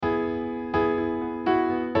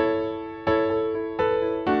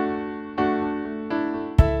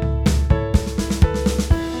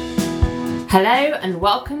Hello and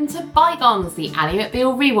welcome to Bygones, the Ally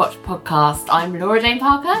McBeal rewatch podcast. I'm Laura Jane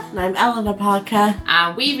Parker. And I'm Eleanor Parker.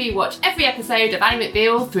 And we rewatch every episode of Ally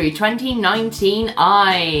McBeal through 2019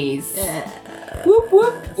 eyes. Yeah. Whoop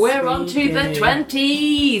whoop. We're on to the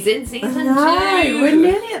 20s in season 2. We're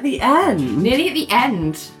nearly at the end. Nearly at the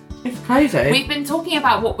end. It's crazy. We've been talking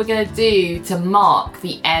about what we're going to do to mark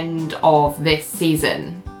the end of this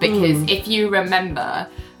season. Because if you remember,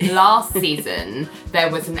 last season there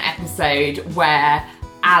was an episode where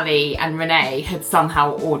Ali and Renee had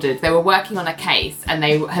somehow they were working on a case and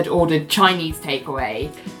they had ordered Chinese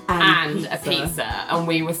takeaway and a pizza. And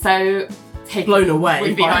we were so blown away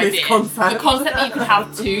with the by idea. this concept. The concept that you could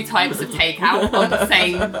have two types of takeout on the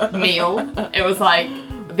same meal. It was like,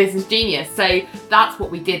 this is genius. So that's what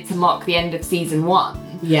we did to mark the end of season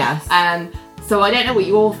 1. Yes. So I don't know what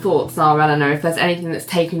your thoughts are, Eleanor, if there's anything that's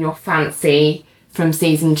taken your fancy from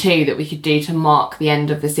season 2 that we could do to mark the end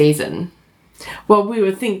of the season. Well, we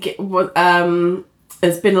were thinking,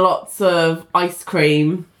 there's been lots of ice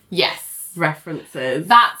cream references.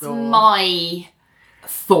 That's my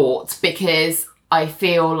thought, because I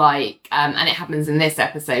feel like, and it happens in this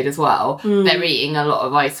episode as well, they're eating a lot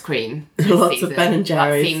of ice cream this Lots season. of Ben &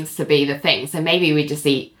 Jerry's. That seems to be the thing. So maybe we get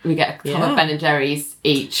a ton of Ben & Jerry's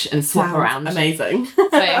each and swap Sounds around. amazing. So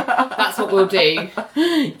that's what we'll do.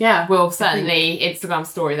 Yeah. We'll certainly Instagram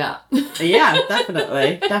story that. Yeah,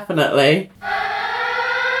 definitely. Definitely.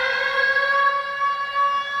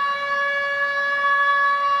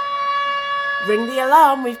 Ring the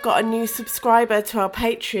alarm, we've got a new subscriber to our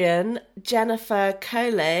Patreon. Jennifer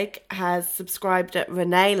Kolig has subscribed at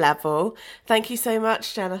Renee level. Thank you so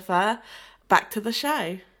much, Jennifer. Back to the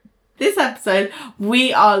show. This episode,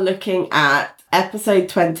 we are looking at episode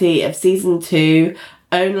 20 of season 2,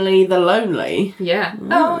 Only the Lonely. Yeah.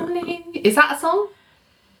 Only. Is that a song?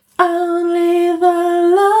 Only the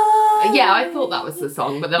Lonely. Yeah, I thought that was the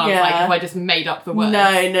song, but then I was like, have I just made up the words? No,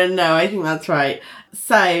 I think that's right.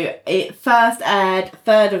 So, it first aired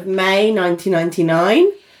 3rd of May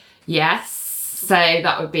 1999. Yes. So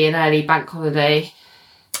that would be an early bank holiday.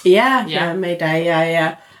 Yeah, May Day,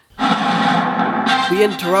 yeah. We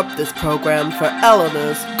interrupt this program for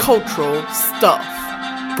Eleanor's cultural stuff.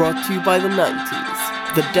 Brought to you by the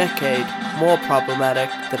 90s. The decade more problematic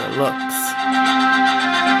than it looks.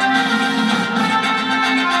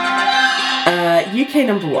 UK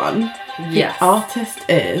number 1. Yes. The artist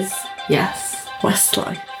is Yes.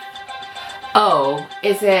 Westlife. Oh,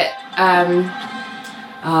 is it,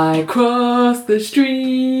 I cross the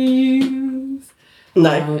streams.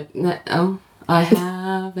 No. I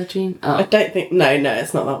have a dream. I don't think... No,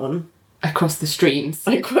 it's not that one. Across the streams.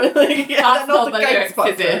 That's not the lyrics,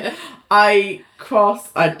 is it? I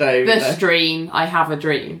don't know. Stream, I have a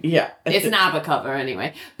dream. Yeah. It's an ABBA cover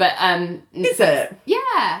anyway. But, Is it?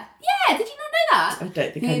 Yeah. Yeah, did you not know that? I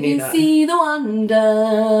don't think I knew that. Did you see the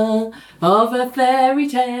wonder of a fairy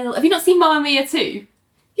tale? Have you not seen Mamma Mia 2?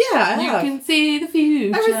 Yeah, I You have. can see the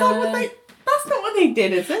future. Oh, is that what they... That's not what they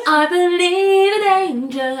did, is it? I believe in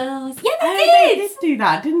angels. Yeah, they They did. did do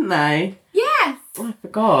that, didn't they? Yes. Oh, I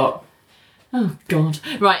forgot. Oh, God.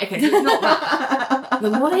 Right, okay, so it's not that.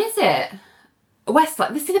 Then what is it?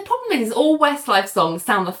 Westlife. See, the problem is all Westlife songs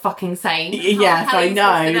sound the fucking same. Yes, How are I you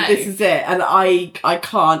supposed to know. This is it. And I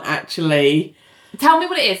can't actually... Tell me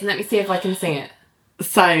what it is and let me see if I can sing it.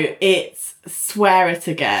 So, it's Swear It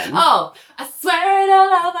Again. Oh, I swear it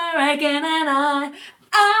all over again and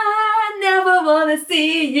I never want to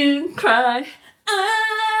see you cry.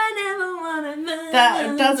 I never want to...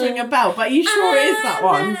 That does ring a bell, but are you sure it is that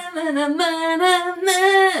one?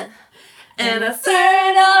 And I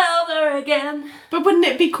swear it all over again. But wouldn't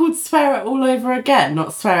it be called Swear It All Over Again,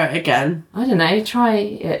 not Swear It Again? I don't know, try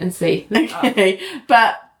it and see. Okay,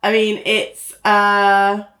 but, I mean, it's,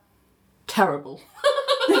 Terrible.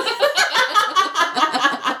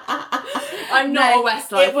 I'm not a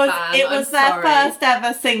Westlife fan. It was their first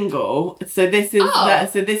ever single. So this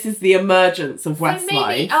is the emergence of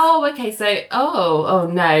Westlife. Okay. So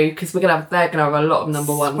no, because they're gonna have a lot of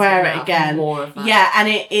number ones. Swear It Again. More of that. Yeah, and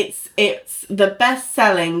it's the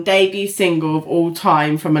best-selling debut single of all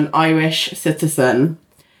time from an Irish citizen.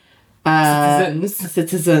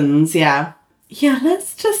 Citizens, yeah. Yeah,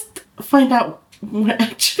 let's just find out what it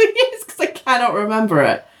actually is, because I cannot remember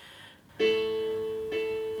it.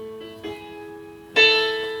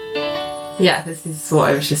 Yeah, this is what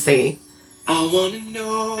I was just singing. I wanna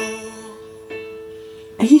know.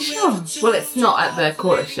 Are you sure? Well, it's not at the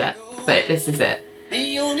chorus yet, but this is it.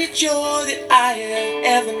 The only joy that I have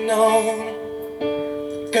ever known.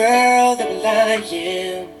 The girl that I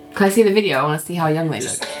am. Can I see the video? I want to see how young they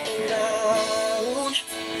look.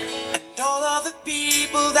 And all of the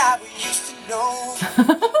people that we used to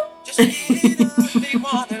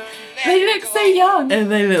They look so young.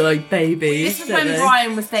 And they look like babies. This is don't when they?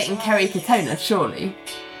 Brian was dating Kerry Katona, surely.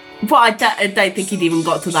 But I don't think he'd even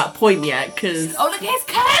got to that point yet, because... Oh, look at his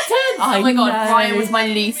curtains! I Oh my god, know. Brian was my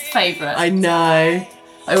least favourite. I know.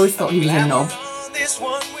 I always thought he was a knob.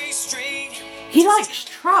 He likes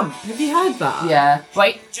Trump. Have you heard that? Yeah.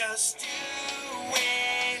 Wait.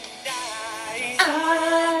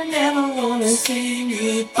 I never wanna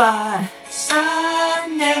see you cry. I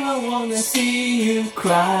never wanna see you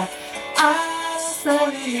cry. I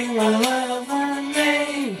swear you will love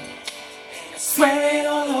me. Swear it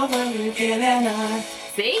all over again and I.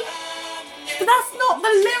 See? But that's not the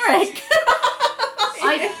lyric.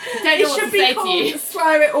 I don't know what to say to you.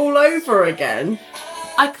 Swear it all over again.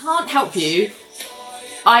 I can't help you.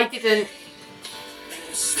 I didn't...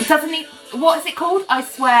 Doesn't he... What is it called? I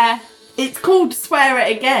swear... It's called Swear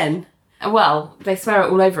It Again. Well, they swear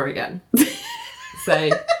it all over again. So...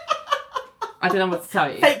 I don't know what to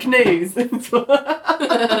tell you. Fake news.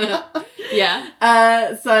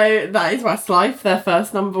 Yeah. So that is Westlife, their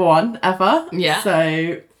first number one ever. Yeah.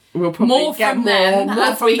 So we'll probably More get from them more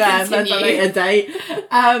as from we them at a continue. later date.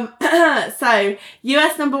 So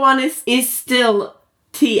US number one is still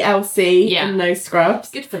TLC Yeah. and No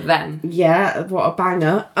Scrubs. Good for them. Yeah, what a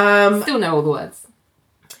banger. Still know all the words.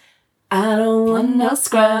 I don't want no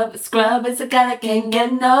scrub. Scrub is a guy that can't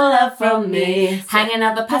get no love from me. Hanging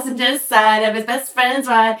out the passenger side of his best friend's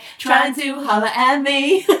ride, trying to holler at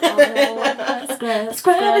me. Scrub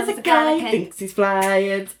is a guy who thinks he's fly.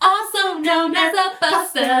 It's also known as a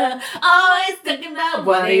buster. Always thinking about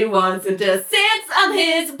what he wants and just sits on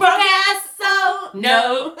his broke ass. So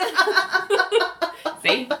no.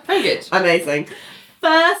 See? Very good. Amazing.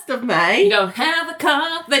 1st of May. You don't have a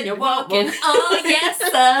car, then you're walking. Oh yes,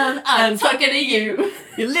 son, I'm talking to you.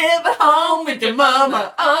 You live at home with your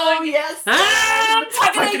mama. Oh yes, I'm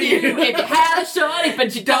talking to you. If you had a shorty,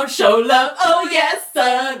 but you don't show love. oh yes,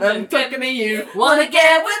 son, I'm talking to you. Wanna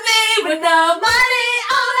get with me with no money?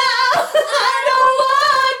 Oh no, I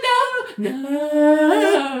don't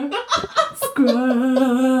want no.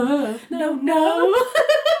 Scrub. No.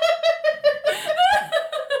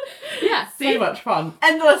 Yeah, see? So much fun.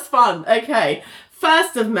 Endless fun. Okay.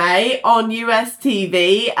 1st of May on US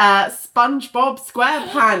TV, SpongeBob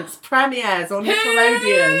SquarePants premieres on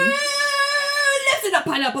Nickelodeon. Lifting a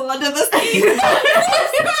pineapple under the sea.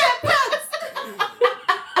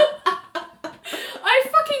 I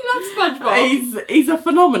fucking love SpongeBob. He's a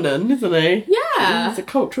phenomenon, isn't he? Yeah. He's a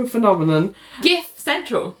cultural phenomenon. GIF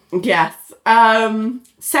Central. Yes.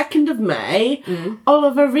 2nd of May,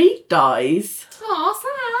 Oliver Reed dies. Aw,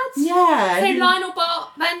 sad. Yeah. So he- Lionel Bart,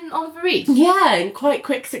 then Oliver Reed. Yeah, in quite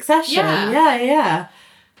quick succession. Yeah. Yeah.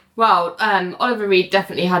 Well, Oliver Reed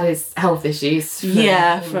definitely had his health issues.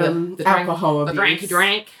 From alcohol The abuse. drink he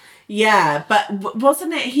drank. Yeah, but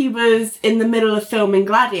wasn't it he was in the middle of filming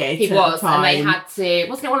Gladiator He at the was, and they time had to...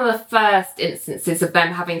 Wasn't it one of the first instances of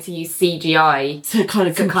them having to use CGI? to kind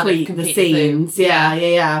of complete the complete the scenes. film.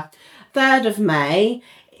 Yeah. 3rd of May,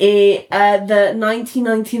 the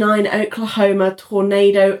 1999 Oklahoma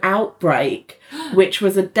tornado outbreak, which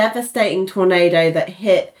was a devastating tornado that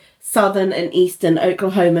hit southern and eastern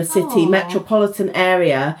Oklahoma City Aw. metropolitan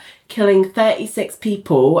area, killing 36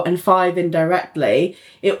 people and 5 indirectly.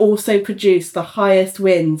 It also produced the highest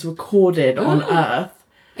winds recorded on Earth.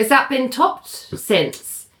 Has that been topped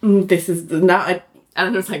since? This is now. And I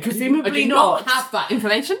was like, Presumably I do not. not have that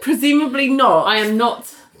information. Presumably not. I am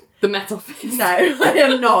not the Met Office. No, I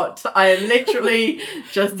am not. I am literally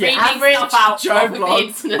just the Reading average stuff out Joe off of the blog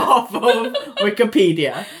internet. off of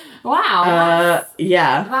Wikipedia. Wow.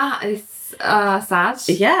 Yeah. That is sad.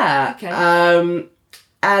 Yeah. Okay.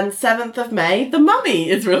 And 7th of May, The Mummy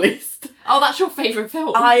is released. Oh, that's your favourite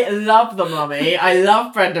film. I love The Mummy. I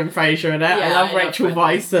love Brendan Fraser in it. I Yeah, love I love Rachel Brendan.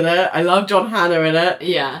 Weisz in it. I love John Hannah in it.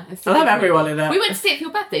 Yeah. It's I love so everyone good. in it. We went to see it for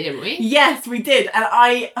your birthday, didn't we? Yes, we did.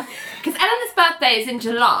 And Because Eleanor's birthday is in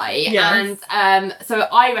July, Yes. and so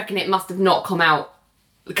I reckon it must have not come out,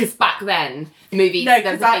 because back then, movies... No,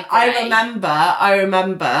 there was because a big I delay.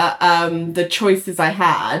 remember the choices I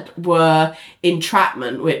had were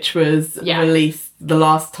Entrapment, which was Yeah. released the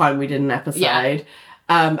last time we did an episode. Yeah.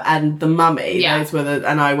 And The Mummy. Yeah. Those were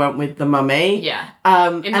and I went with The Mummy. Yeah.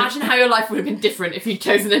 And- Imagine how your life would have been different if you'd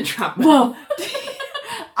chosen Entrapment. well,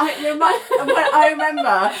 I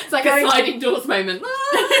remember It's like a sliding doors moment.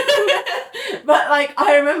 but like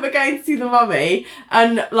I remember going to see The Mummy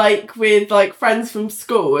and like with like friends from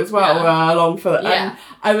school as well Yeah. were along for it. Yeah. And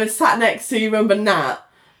I was sat next to, you remember Nat?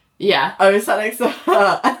 Yeah. I was sat next to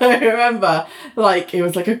her, and I remember, like, it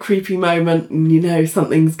was like a creepy moment, and you know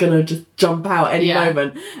something's gonna just jump out any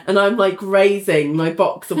moment, and I'm like raising my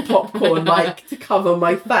box of popcorn, like, to cover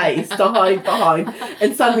my face, to hide behind,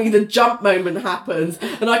 and suddenly the jump moment happens,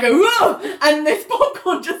 and I go, whoa, and this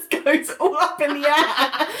popcorn just goes all up in the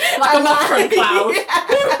air. Like a mushroom cloud.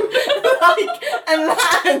 And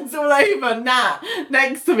lands all over Nat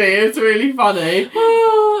next to me. It's really funny.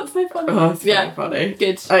 Oh, that's so funny. Oh, it's very funny.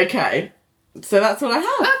 Good. Okay, so that's what I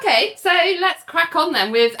have. Okay, so let's crack on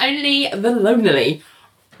then with Only the Lonely.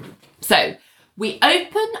 So, we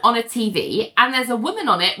open on a TV and there's a woman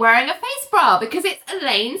on it wearing a face bra because it's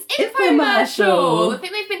Elaine's infomercial. The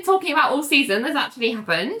thing they've been talking about all season has actually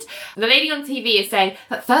happened. The lady on TV is saying,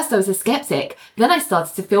 at first I was a skeptic, then I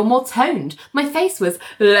started to feel more toned. My face was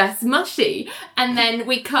less mushy. And then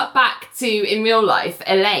we cut back to, in real life,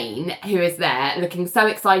 Elaine, who is there looking so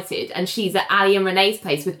excited, and she's at Ali and Renee's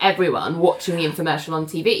place with everyone watching the infomercial on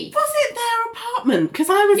TV. Was it their apartment? Because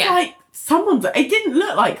I was like, someone's... It didn't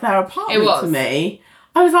look like their apartment to me.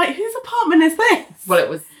 I was like, whose apartment is this? Well, it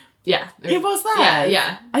was... Yeah. It was theirs?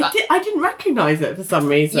 Yeah. I didn't recognise it for some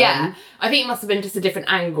reason. Yeah. I think it must have been just a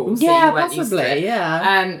different angle. So yeah, you weren't used to it. possibly,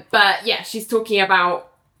 yeah. But yeah, she's talking about...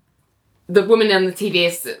 The woman on the TV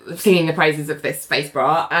is singing the praises of this face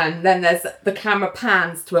bra, and then there's the camera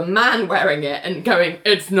pans to a man wearing it and going,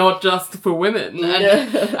 it's not just for women.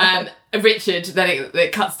 And Richard, then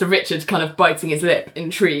it cuts to Richard kind of biting his lip,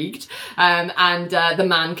 intrigued. And the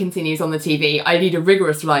man continues on the TV, I lead a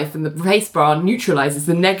rigorous life and the face bra neutralises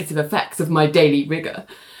the negative effects of my daily rigour.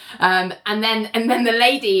 And then the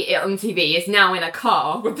lady on TV is now in a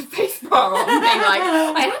car with the face bra on, being like,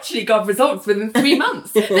 I actually got results within 3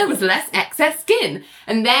 months. There was less excess skin.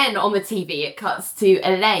 And then on the TV it cuts to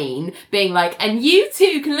Elaine being like, and you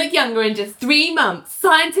too can look younger in just 3 months.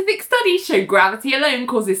 Scientific studies show gravity alone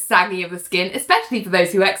causes sagging of the skin, especially for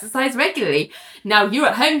those who exercise regularly. Now you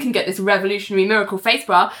at home can get this revolutionary miracle face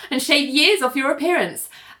bra and shave years off your appearance.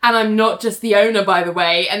 And I'm not just the owner, by the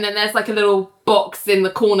way. And then there's like a little box in the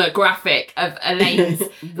corner graphic of Elaine's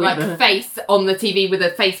like face on the TV with a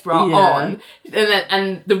face bra on.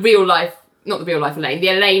 And the real life, not the real life Elaine, the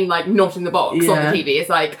Elaine like not in the box on the TV is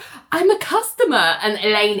like, I'm a customer. And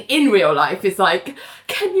Elaine in real life is like,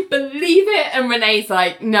 can you believe it? And Renee's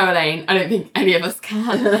like, no, Elaine, I don't think any of us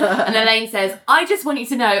can. And Elaine says, I just want you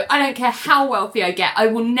to know, I don't care how wealthy I get. I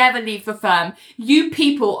will never leave the firm. You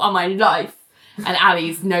people are my life. And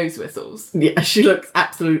Ali's nose whistles. Yeah, she looks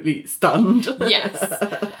absolutely stunned. Yes.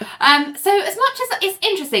 So as much as it's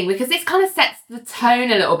interesting because this kind of sets the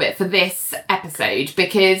tone a little bit for this episode,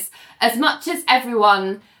 because as much as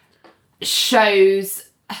everyone shows,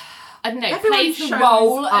 I don't know, everyone plays the shows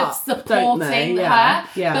role up, of supporting her,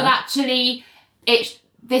 but actually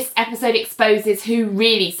this episode exposes who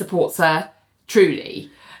really supports her truly.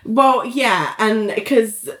 Well, yeah, and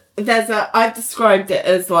because I've described it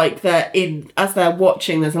as like as they're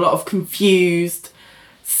watching, there's a lot of confused,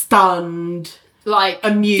 stunned, like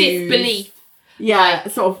amused, disbelief. Yeah,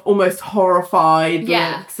 sort of almost horrified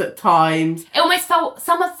looks at times. It almost felt,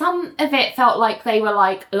 some of it felt like they were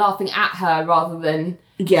like laughing at her rather than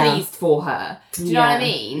pleased for her. Do you know what I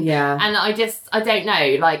mean? Yeah. And I don't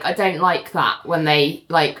know, like, I don't like that when they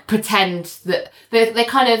like pretend that they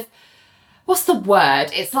kind of, what's the word?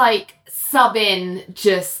 It's like sub in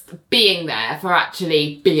just being there for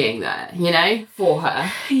actually being there, you know, for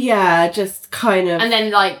her. Yeah, just kind of. And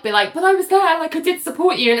then like be like, but I was there, like I did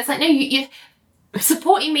support you. And it's like, no, you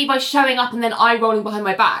supporting me by showing up and then eye rolling behind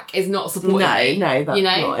my back is not supporting me. No, that's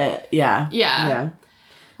not it. Yeah.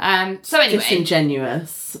 So anyway,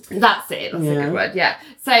 disingenuous. That's it. That's a good word. Yeah.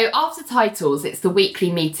 So after titles, it's the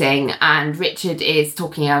weekly meeting, and Richard is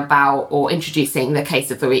talking about or introducing the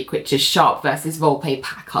case of the week, which is Sharp versus Volpe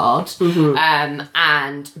Packard. Mm-hmm.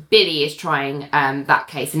 And Billy is trying that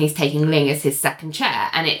case, and he's taking Ling as his second chair.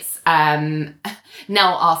 And it's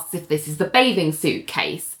Nell asks if this is the bathing suit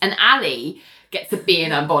case, and Ali gets a bee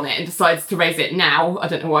in her bonnet and decides to raise it now. I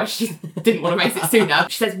don't know why she didn't want to raise it sooner.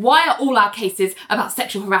 She says, why are all our cases about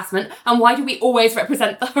sexual harassment, and why do we always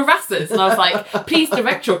represent the harassers? And I was like, please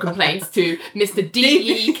direct your complaints to Mr.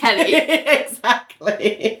 D.E. Kelly.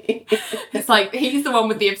 Exactly. It's like, he's the one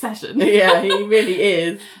with the obsession. Yeah, he really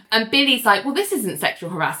is. And Billy's like, well, this isn't sexual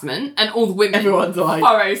harassment. And all the Everyone's like,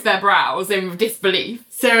 furrows their brows in disbelief.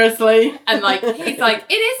 Seriously? And like, he's like,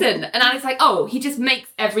 it isn't. And Ali's like, oh, he just makes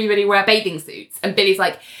everybody wear bathing suits. And Billy's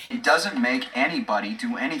like, he doesn't make anybody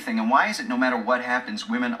do anything. And why is it no matter what happens,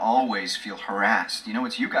 women always feel harassed? You know,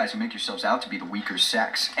 it's you guys who make yourselves out to be the weaker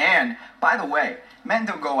sex. And by the way, men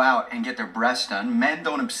don't go out and get their breasts done. Men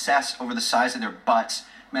don't obsess over the size of their butts.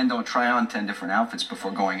 Men don't try on 10 different outfits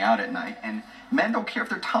before going out at night, and men don't care if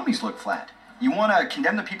their tummies look flat. You want to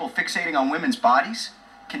condemn the people fixating on women's bodies?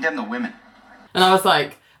 Condemn the women. And I was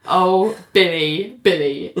like, oh, Billy,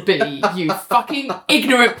 you fucking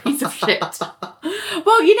ignorant piece of shit.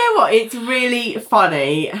 Well, you know what? It's really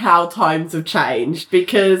funny how times have changed,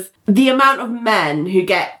 because the amount of men who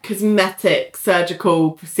get cosmetic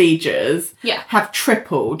surgical procedures have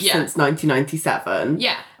tripled since 1997.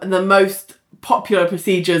 Yeah. And the most popular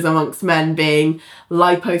procedures amongst men being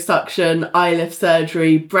liposuction, eye lift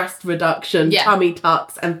surgery, breast reduction, tummy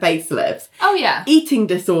tucks and facelifts. Oh yeah. Eating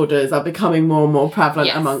disorders are becoming more and more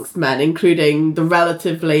prevalent amongst men, including the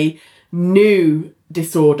relatively new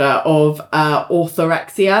disorder of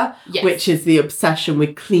orthorexia, which is the obsession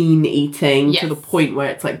with clean eating to the point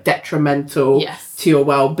where it's like detrimental to your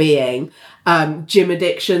well-being. Gym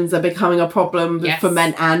addictions are becoming a problem for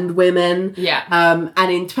men and women.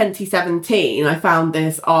 And in 2017, I found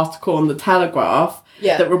this article on The Telegraph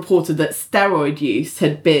that reported that steroid use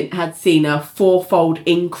had seen a 4-fold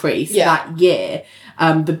increase that year.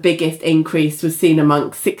 The biggest increase was seen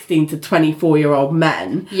among 16 to 24-year-old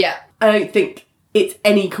men. I don't think it's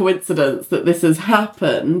any coincidence that this has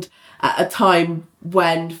happened at a time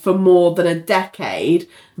when, for more than a decade,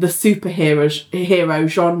 the superhero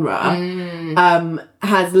genre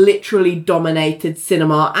has literally dominated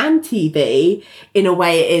cinema and TV in a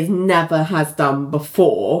way it never has done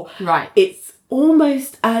before. Right. It's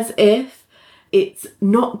almost as if it's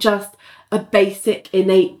not just a basic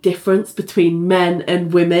innate difference between men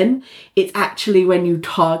and women. It's actually when you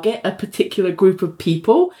target a particular group of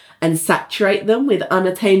people and saturate them with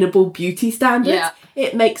unattainable beauty standards,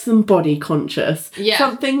 it makes them body conscious.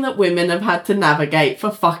 Something that women have had to navigate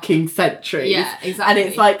for fucking centuries. Yeah, exactly. And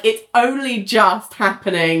it's like, it's only just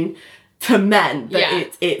happening to men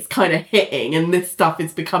that it's kind of hitting, and this stuff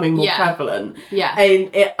is becoming more prevalent.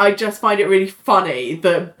 And I just find it really funny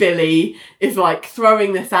that Billy is like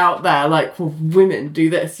throwing this out there, like, well, women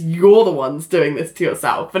do this, you're the ones doing this to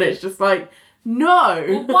yourself. And it's just like, no.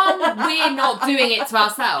 Well, one, we're not doing it to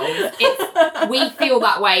ourselves. We feel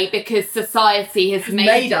that way because society has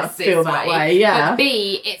made us feel that way. But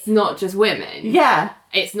B, it's not just women.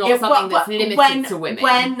 It's not something that's limited to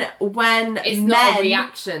women. When it's men, not a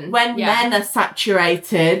reaction. When men are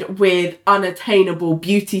saturated with unattainable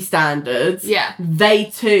beauty standards, they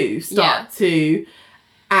too start to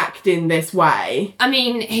act in this way. I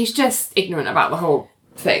mean, he's just ignorant about the whole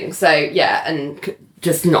thing. So, and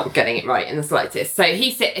just not getting it right in the slightest. So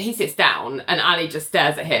he sits down and Ali just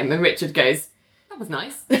stares at him and Richard goes, that was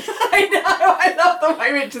nice. I know, I love the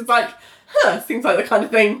way Richard's like, seems like the kind of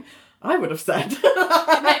thing I would have said. He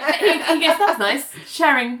goes, that was nice.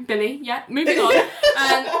 Sharing, Billy. Moving on.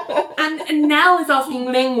 And Nell is asking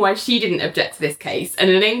Ling why she didn't object to this case. And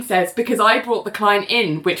Ling says, because I brought the client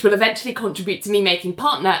in, which will eventually contribute to me making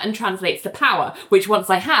partner and translates to power, which once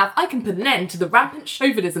I have, I can put an end to the rampant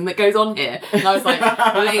chauvinism that goes on here. And I was like,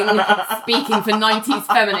 Ling speaking for 90s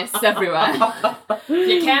feminists everywhere.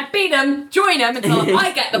 You can't beat them, join them until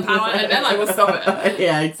I get the power and then I will stop it.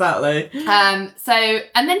 Yeah, exactly. And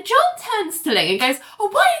then John turns to Ling and goes, oh,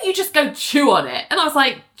 why don't you just go chew on it? And I was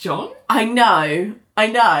like, John? I know. I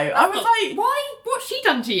was like, why? What's she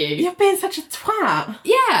done to you? You're being such a twat.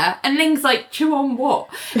 Yeah. And Ling's like, chew on what?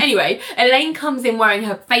 Anyway, Elaine comes in wearing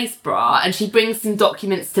her face bra and she brings some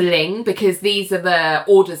documents to Ling because these are the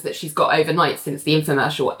orders that she's got overnight since the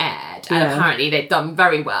infomercial aired. And apparently they've done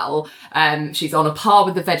very well. She's on a par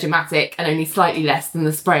with the Vegematic and only slightly less than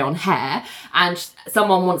the spray on hair. And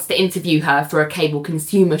someone wants to interview her for a cable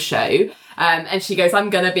consumer show. And she goes, I'm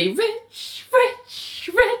going to be rich, rich,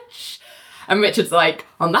 rich. And Richard's like,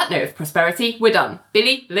 on that note of prosperity, we're done.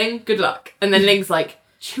 Billy, Ling, good luck. And then Ling's like,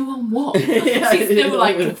 chew on what? She's still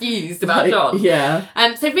like confused about John. Yeah.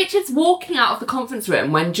 So Richard's walking out of the conference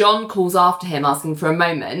room when John calls after him asking for a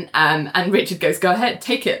moment. And Richard goes, go ahead,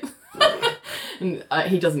 take it. And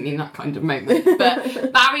he doesn't mean that kind of moment.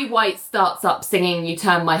 But Barry White starts up singing You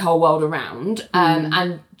Turn My Whole World Around.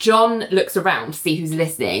 And John looks around to see who's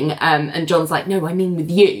listening. And John's like, no, I mean with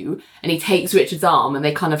you. And he takes Richard's arm and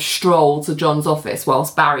they kind of stroll to John's office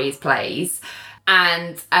whilst Barry plays.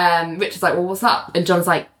 And Richard's like, well, what's up? And John's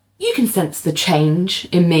like, you can sense the change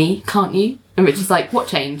in me, can't you? And Richard's like, what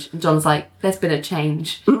change? And John's like, there's been a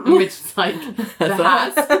change. And Richard's like, there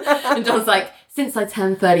has. And John's like, since I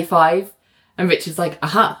turned 35. And Richard's like,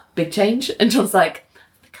 aha, big change. And John's like,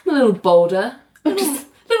 become a little bolder. I'm just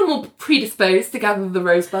a little more predisposed to gather the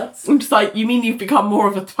rosebuds. I'm just like, you mean you've become more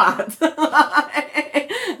of a twat?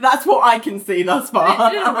 That's what I can see thus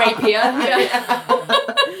far. Rapier. Yeah.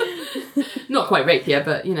 Not quite rapier,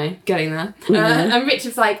 but, getting there. And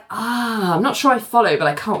Richard's like, I'm not sure I follow, but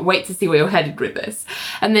I can't wait to see where you're headed with this.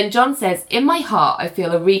 And then John says, in my heart, I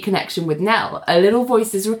feel a reconnection with Nell. A little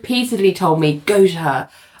voice has repeatedly told me, go to her.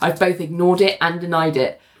 I've both ignored it and denied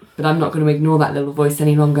it, but I'm not going to ignore that little voice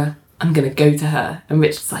any longer. I'm going to go to her. And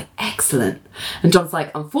Richard's like, excellent. And John's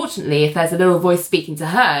like, unfortunately, if there's a little voice speaking to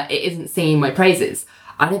her, it isn't singing my praises.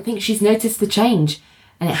 I don't think she's noticed the change,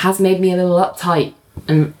 and it has made me a little uptight.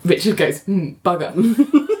 And Richard goes, bugger.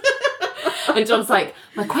 And John's like,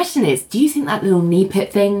 my question is, do you think that little knee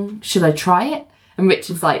pit thing, should I try it? And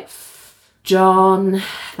Richard's like, John,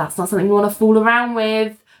 that's not something you want to fool around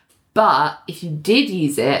with. But if you did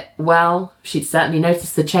use it, well, she'd certainly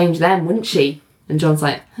notice the change then, wouldn't she? And John's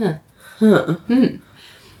like,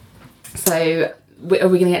 So, are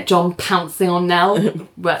we going to get John pouncing on Nell?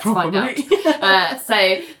 Let's find out.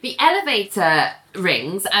 So, the elevator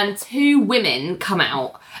rings and two women come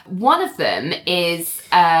out. One of them is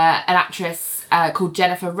an actress called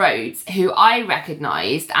Jennifer Rhodes, who I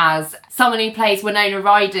recognised as someone who plays Winona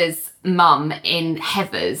Ryder's mum in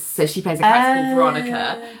Heathers. So she plays a character called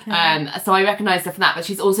Veronica. Okay. So I recognised her from that, but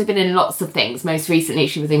she's also been in lots of things. Most recently,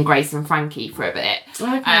 she was in Grace and Frankie for a bit.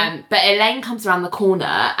 Okay. But Elaine comes around the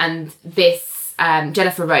corner and this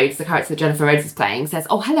Jennifer Rhodes, the character that Jennifer Rhodes is playing, says,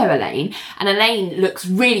 oh, hello, Elaine. And Elaine looks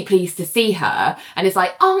really pleased to see her and is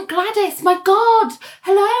like, Aunt Gladys, my God,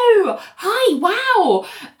 hello, hi, wow.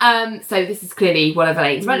 So this is clearly one of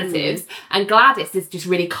Elaine's relatives. And Gladys is just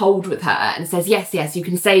really cold with her and says, yes, you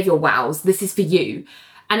can save your wows. This is for you.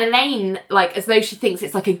 And Elaine, like, as though she thinks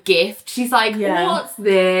it's like a gift, she's like, what's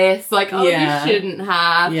this? Like, you shouldn't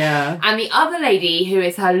have. Yeah. And the other lady, who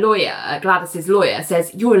is her lawyer, Gladys's lawyer,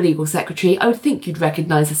 says, you're a legal secretary. I would think you'd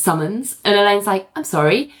recognise a summons. And Elaine's like, I'm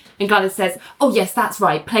sorry. And Gladys says, oh, yes, that's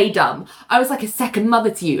right. Play dumb. I was like a second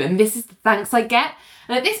mother to you, and this is the thanks I get.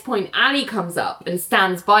 And at this point, Ali comes up and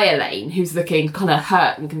stands by Elaine, who's looking kind of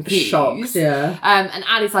hurt and confused. Shocked, yeah. And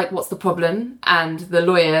Ali's like, what's the problem? And the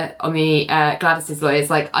lawyer on the, Gladys's lawyer is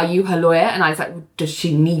like, are you her lawyer? And Ali's like, well, does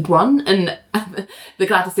she need one? And the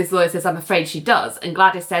Gladys's lawyer says, I'm afraid she does. And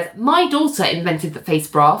Gladys says, my daughter invented the face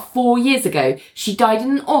bra 4 years ago. She died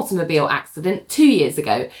in an automobile accident 2 years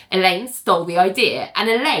ago. Elaine stole the idea. And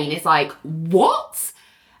Elaine is like, what?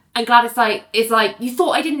 And Gladys is like, you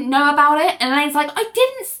thought I didn't know about it? And Elaine's like, I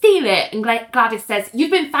didn't steal it. And Gladys says,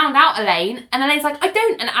 you've been found out, Elaine. And Elaine's like, I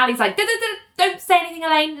don't. And Ali's like, don't say anything,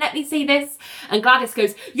 Elaine. Let me see this. And Gladys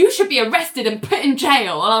goes, you should be arrested and put in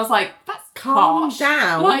jail. And I was like, that's calm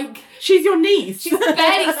down. Like, she's your niece. She's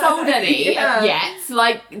barely sold any yet.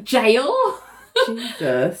 Like, jail.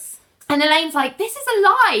 Jesus. And Elaine's like, this is a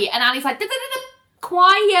lie. And Ali's like,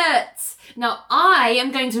 quiet. Now, I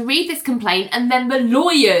am going to read this complaint and then the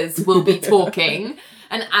lawyers will be talking.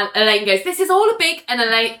 And Elaine goes, this is all a big... And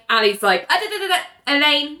Ali's like,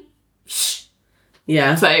 Elaine, shh.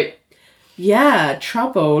 Yeah. So... yeah,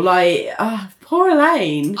 trouble. Like, poor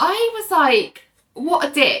Elaine. I was like, what a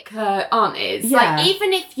dick her aunt is. Yeah. Like,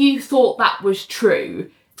 even if you thought that was true...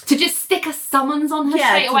 to just stick a summons on her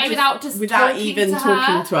straight away without even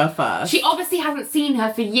talking to her first. She obviously hasn't seen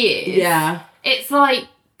her for years. Yeah. It's like...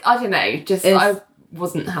 I don't know, I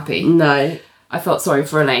wasn't happy. No. I felt sorry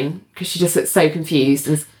for Elaine, because she just looked so confused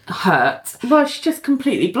and hurt. Well, she's just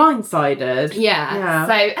completely blindsided. Yeah.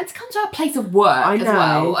 So, and to come to a place of work as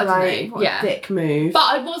well. I don't know. What a dick move. But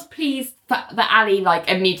I was pleased that Ali, like,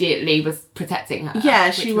 immediately was protecting her.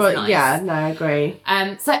 Yeah, she was. Nice. Yeah, no, I agree.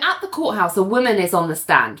 So at the courthouse, a woman is on the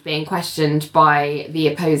stand being questioned by the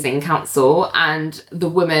opposing counsel, and the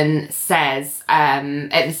woman says,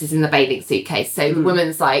 this is in the bathing suit case, so the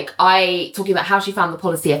woman's like, talking about how she found the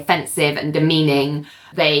policy offensive and demeaning.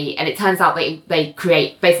 And it turns out they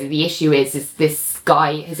create, basically the issue is this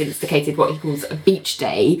guy has instigated what he calls a beach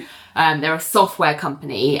day. They're a software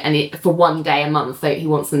company, and for 1 day a month, he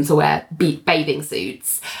wants them to wear bathing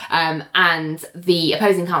suits. And the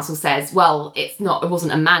opposing counsel says, well, it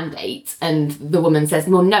wasn't a mandate. And the woman says,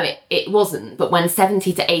 well, no, it wasn't. But when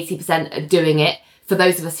 70 to 80% are doing it, for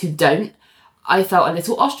those of us who don't, I felt a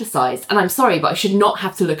little ostracised. And I'm sorry, but I should not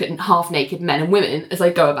have to look at half-naked men and women as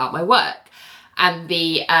I go about my work. And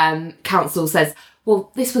the counsel says,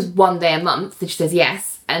 well, this was 1 day a month. And she says,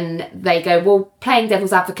 yes. And they go, well, playing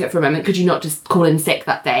devil's advocate for a moment, could you not just call in sick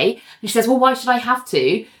that day? And she says, well, why should I have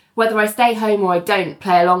to? Whether I stay home or I don't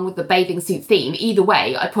play along with the bathing suit theme, either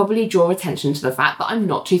way, I probably draw attention to the fact that I'm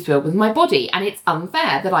not too thrilled with my body, and it's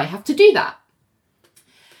unfair that I have to do that.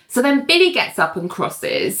 So then Billy gets up and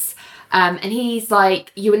crosses, and he's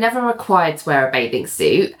like, you were never required to wear a bathing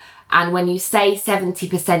suit. And when you say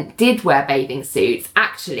 70% did wear bathing suits,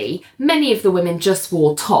 actually, many of the women just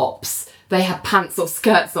wore tops. They had pants or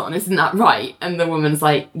skirts on, isn't that right? And the woman's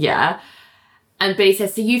like, yeah. And Billy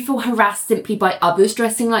says, so you feel harassed simply by others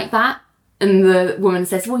dressing like that? And the woman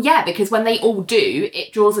says, well, yeah, because when they all do,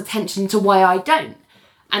 it draws attention to why I don't.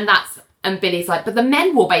 And Billy's like, but the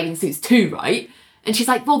men wore bathing suits too, right? And she's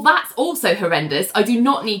like, well, that's also horrendous. I do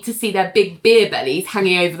not need to see their big beer bellies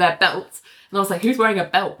hanging over their belts. And I was like, who's wearing a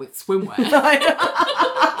belt with swimwear?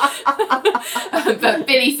 But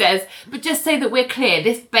Billy says, but just so that we're clear,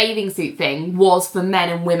 this bathing suit thing was for men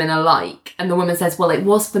and women alike. And the woman says, well, it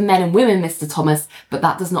was for men and women, Mr. Thomas, but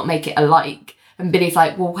that does not make it alike. And Billy's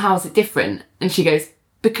like, well, how is it different? And she goes,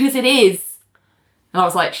 because it is. And I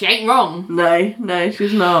was like, she ain't wrong. No,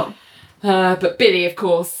 she's not. But Billy, of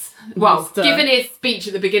course, well, Mr. given his speech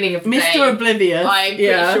at the beginning of the day, Mr. Oblivious. I'm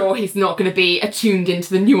pretty sure he's not going to be attuned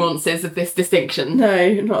into the nuances of this distinction.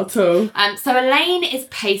 No, not at all. So Elaine is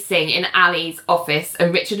pacing in Ali's office,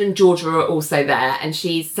 and Richard and Georgia are also there, and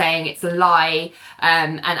she's saying it's a lie.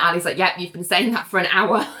 And Ali's like, yep, you've been saying that for an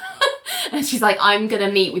hour. And she's like, I'm going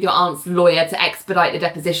to meet with your aunt's lawyer to expedite the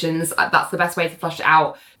depositions. That's the best way to flush it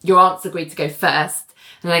out. Your aunt's agreed to go first.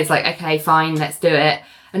 And Elaine's like, okay, fine, let's do it.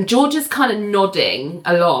 And Georgia's kind of nodding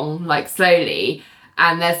along, like, slowly.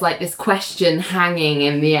 And there's, like, this question hanging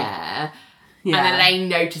in the air. Yeah. And Elaine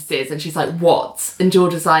notices, and she's like, what? And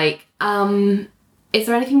Georgia's like, is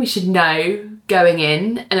there anything we should know going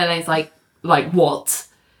in? And Elaine's like, what?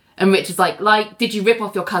 And Richard's like, did you rip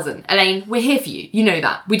off your cousin? Elaine, we're here for you. You know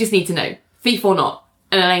that. We just need to know. Thief or not.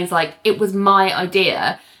 And Elaine's like, it was my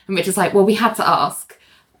idea. And Richard's like, well, we had to ask.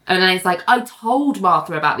 And Elaine's like, I told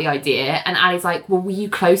Martha about the idea. And Ali's like, well, were you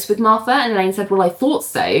close with Martha? And Elaine said, well, I thought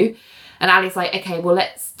so. And Ali's like, okay, well,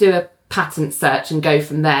 let's do a patent search and go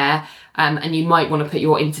from there. And you might want to put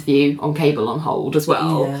your interview on cable on hold as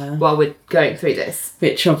well while we're going through this.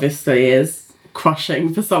 Which obviously is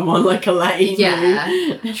crushing for someone like Elaine.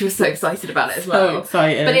 Yeah. She was so excited about it as well. So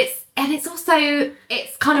excited. But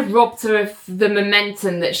it's kind of robbed her of the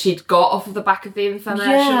momentum that she'd got off of the back of the infomercial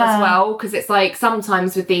as well. Because it's like,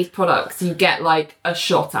 sometimes with these products, you get like a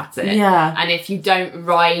shot at it. Yeah. And if you don't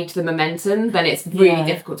ride the momentum, then it's really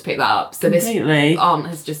difficult to pick that up. So this aunt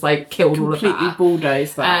has just like killed all of that. Completely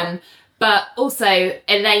bulldozed that. But also,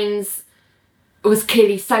 Elaine's was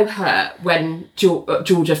clearly so hurt when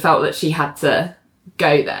Georgia felt that she had to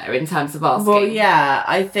go there in terms of asking. Well, yeah,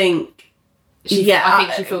 I think she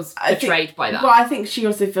feels betrayed by that. Well, I think she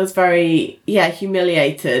also feels very,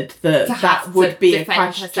 humiliated that would be a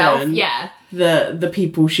question herself. Yeah. the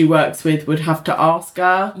people she works with would have to ask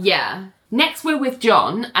her. Yeah. Next, we're with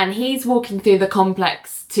John, and he's walking through the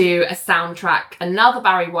complex to a soundtrack, another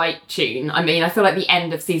Barry White tune. I mean, I feel like the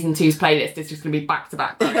end of season 2's playlist is just going to be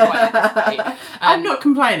back-to-back Barry White. I'm not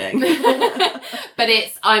complaining. But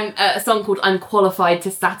it's a song called I'm Qualified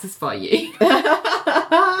to Satisfy You.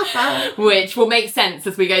 Which will make sense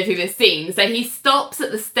as we go through this scene. So he stops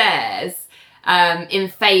at the stairs in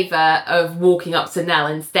favour of walking up to Nell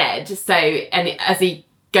instead. So, and as he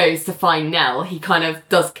goes to find Nell, he kind of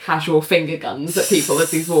does casual finger guns at people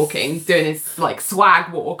as he's walking, doing his like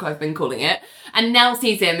swag walk, I've been calling it. And Nell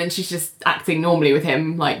sees him and she's just acting normally with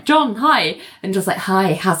him, like, John, hi. And just like,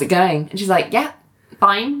 hi, how's it going? And she's like, yeah,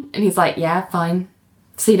 fine. And he's like, yeah, fine.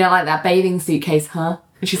 So you don't like that bathing suitcase, huh?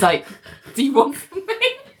 And she's like, do you want something?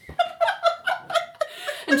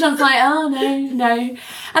 And John's like, oh, no.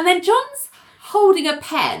 And then John's holding a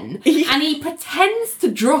pen and he pretends to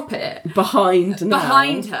drop it behind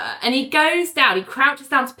her, and he crouches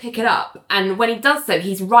down to pick it up, and when he does so,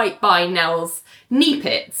 he's right by Nell's knee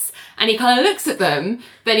pits, and he kind of looks at them,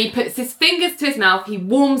 then he puts his fingers to his mouth, he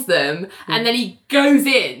warms them, and then he goes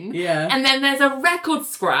in, and then there's a record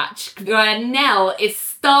scratch where Nell is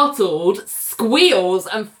startled, squeals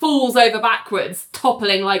and falls over backwards,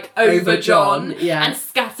 toppling like over John and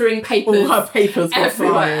scattering papers. All her papers were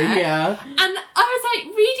flying, And I was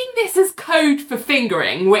like, reading this as code for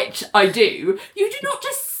fingering, which I do, you do not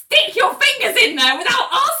just stick your fingers in there without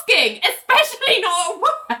asking, especially not at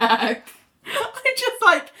work. I just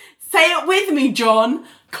like, say it with me, John.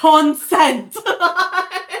 Consent. What the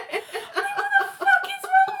fuck is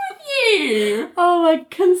wrong with you? Oh my,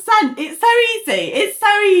 consent. It's so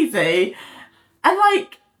easy. And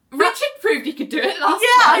like, Richard proved he could do it last time.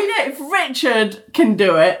 I know. If Richard can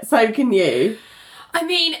do it, so can you. I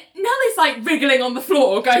mean, Nell is like wriggling on the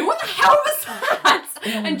floor going, what the hell was that?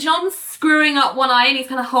 And John's screwing up one eye and he's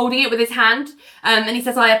kind of holding it with his hand. And he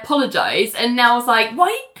says, I apologise. And Nell's like,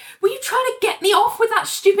 why were you trying to get me off with that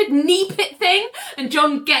stupid knee pit thing? And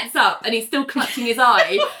John gets up and he's still clutching his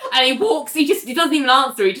eye. And he doesn't even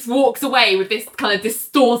answer. He just walks away with this kind of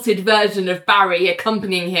distorted version of Barry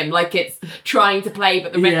accompanying him, like it's trying to play,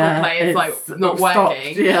 but the record player is like not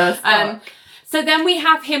working. So then we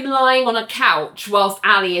have him lying on a couch whilst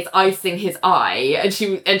Ali is icing his eye, and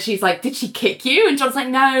she's like, did she kick you? And John's like,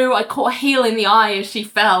 no, I caught a heel in the eye as she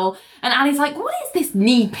fell. And Ali's like, what is this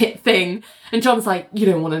knee pit thing? And John's like, you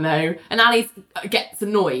don't want to know. And Ali gets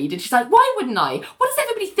annoyed, and she's like, why wouldn't I? What does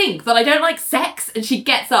everybody think? That I don't like sex? And she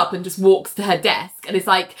gets up and just walks to her desk, and is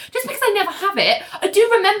like, just because I never have it, I do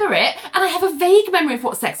remember it, and I have a vague memory of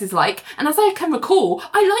what sex is like, and as I can recall,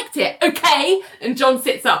 I liked it, okay? And John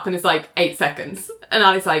sits up and is like, 8 seconds. And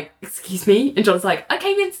Ali's like, excuse me? And John's like, I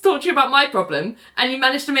came in to talk to you about my problem, and you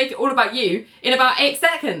managed to make it all about you in about 8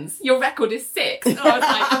 seconds. Your record is 6. And I was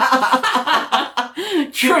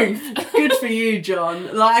like, truth. Good for you,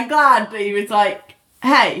 John. Like, I'm glad that he was like,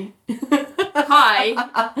 hey.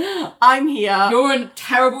 Hi. I'm here. You're a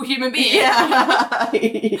terrible human being. Yeah.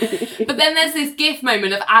 But then there's this gif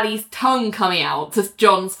moment of Ali's tongue coming out to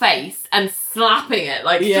John's face and slapping it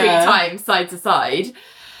like 3 times side to side.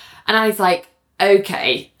 And Ali's like,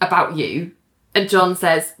 okay, about you. And John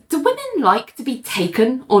says, do women like to be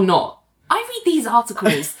taken or not? I read these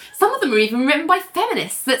articles. Some of them are even written by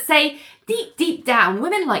feminists that say, deep down,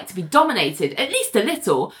 women like to be dominated, at least a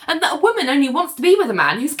little, and that a woman only wants to be with a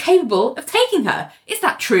man who's capable of taking her. Is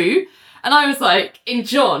that true? And I was like,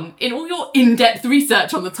 John, in all your in-depth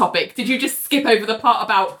research on the topic, did you just skip over the part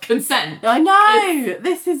about consent? I know,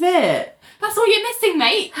 this is it. That's all you're missing,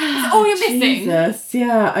 mate. That's all you're missing. Jesus,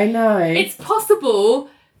 yeah, I know. It's possible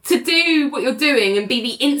to do what you're doing and be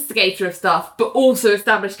the instigator of stuff, but also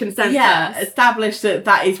establish consent. Yeah, establish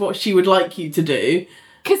that is what she would like you to do.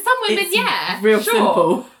 Because some women, real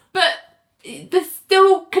simple. But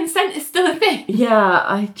consent is still a thing.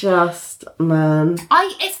 Yeah, man.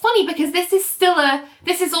 It's funny because this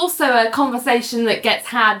is also a conversation that gets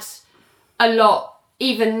had a lot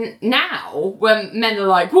even now, when men are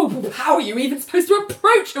like, well, how are you even supposed to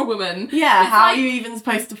approach a woman? Yeah, how are you even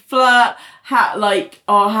supposed to flirt? How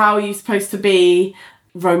are you supposed to be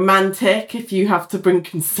romantic if you have to bring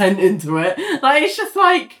consent into it? Like, it's just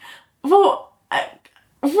like, what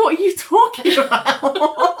are you talking about?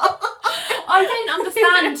 I don't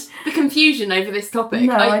understand the confusion over this topic.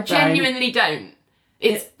 No, I genuinely don't.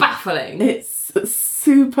 It's baffling. It's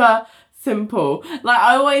super simple. Like,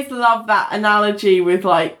 I always love that analogy with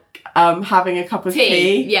like having a cup of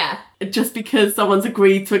tea. Yeah. Just because someone's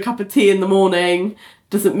agreed to a cup of tea in the morning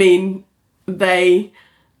doesn't mean they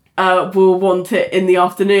will want it in the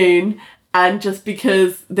afternoon. And just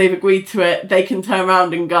because they've agreed to it, they can turn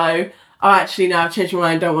around and go, oh, actually, no, I've changed my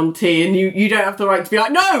mind, I don't want tea. And you don't have the right to be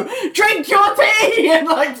like, no, drink your tea! And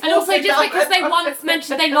also, just because they once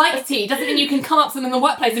mentioned they like tea doesn't mean you can come up to them in the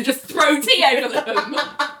workplace and just throw tea over them.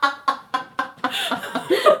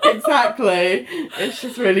 Exactly. It's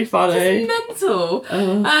just really funny. Just mental.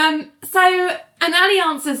 And Ali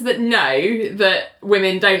answers that no, that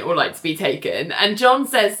women don't all like to be taken. And John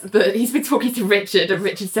says that he's been talking to Richard, and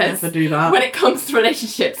Richard says, never do that. When it comes to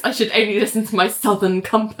relationships, I should only listen to my southern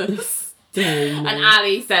compass. And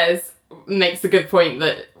Ali makes the good point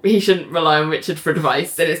that he shouldn't rely on Richard for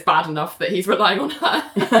advice, and it's bad enough that he's relying on her.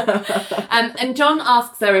 And John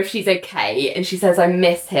asks her if she's okay, and she says, I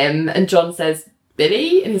miss him. And John says,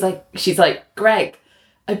 Billy? And she's like, Greg,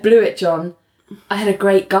 I blew it, John. I had a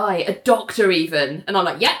great guy, a doctor even. And I'm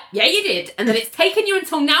like, yeah, you did. And then it's taken you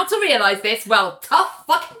until now to realise this. Well, tough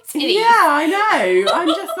fucking titties. Yeah, I know. I'm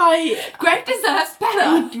just like... Greg deserves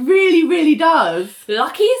better. He really, really does.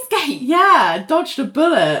 Lucky escape. Yeah, dodged a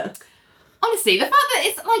bullet. Honestly, the fact that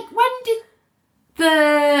it's like,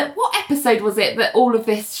 what episode was it that all of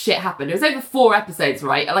this shit happened? It was over 4 episodes,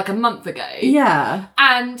 right? Like a month ago. Yeah.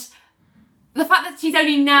 And the fact that she's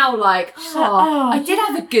only now like, I did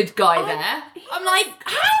have a good guy there. I'm like,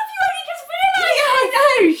 how have you only just realised? Yeah, I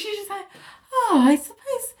know. She's just like, I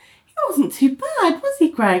suppose he wasn't too bad, was he,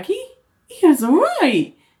 Greg? He was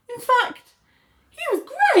alright. In fact, he was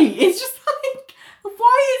great. It's just like,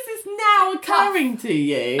 why is this now occurring to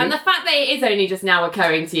you? And the fact that it is only just now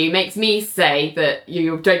occurring to you makes me say that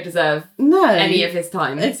you don't deserve any of his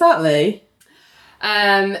time. Exactly.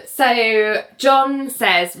 So John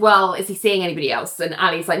says, well, is he seeing anybody else? And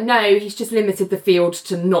Ali's like, no, he's just limited the field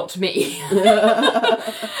to not me.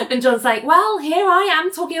 And John's like, well, here I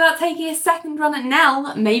am talking about taking a second run at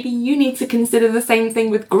Nell. Maybe you need to consider the same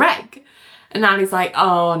thing with Greg. And Ali's like,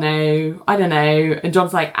 oh no, I don't know. And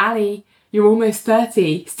John's like, Ali, you're almost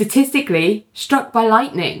 30. Statistically, struck by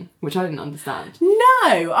lightning, which I didn't understand. No,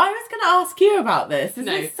 I was going to ask you about this. Is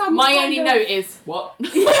this some my kind only of- note is, what?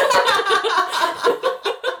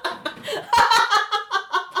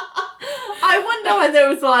 I wonder whether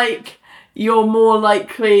it was like, you're more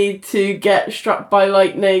likely to get struck by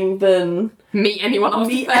lightning than Meet anyone after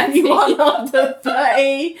meet 30. anyone after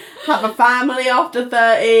 30, have a family after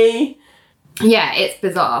 30. Yeah, it's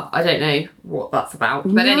bizarre. I don't know what that's about.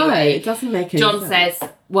 But anyway, it doesn't make any John sense. says,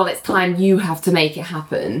 well, it's time you have to make it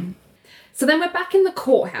happen. So then we're back in the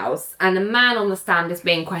courthouse, and a man on the stand is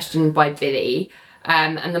being questioned by Billy,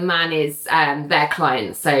 and the man is their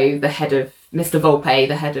client, so the head of Mr. Volpe,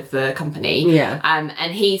 the head of the company. Yeah. And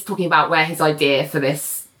he's talking about where his idea for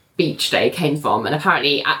this beach day came from. And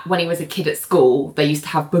apparently, when he was a kid at school, they used to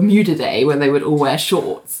have Bermuda Day, when they would all wear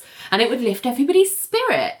shorts, and it would lift everybody's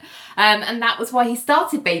spirit. And that was why he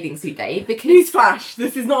started Bathing Suit Day, because... Newsflash,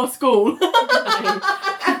 this is not a school. But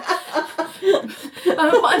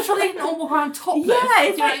I'm sure they didn't all walk around topless. Yeah,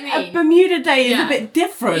 it's do you like know what I mean? a Bermuda Day is Yeah. a bit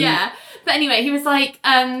different. Yeah. But anyway, he was like,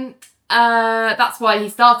 that's why he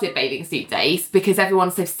started Bathing Suit Days, because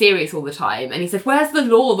everyone's so serious all the time. And he said, where's the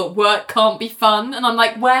law that work can't be fun? And I'm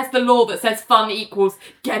like, where's the law that says fun equals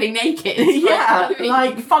getting naked? Yeah,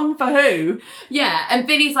 Like, like fun for who? yeah. And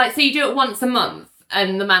Billy's like, so you do it once a month?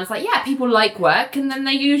 And the man's like, yeah, people like work, and then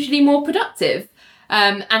they're usually more productive.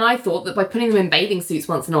 And I thought that by putting them in bathing suits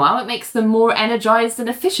once in a while, it makes them more energised and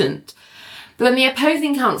efficient. But then the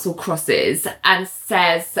opposing counsel crosses and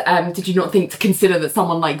says, did you not think to consider that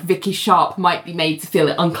someone like Vicky Sharp might be made to feel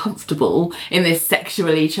uncomfortable in this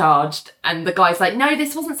sexually charged? And the guy's like, no,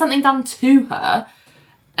 this wasn't something done to her.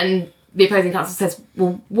 And the opposing counsel says,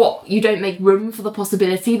 well, what? You don't make room for the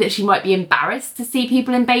possibility that she might be embarrassed to see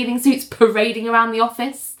people in bathing suits parading around the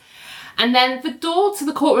office? And then the door to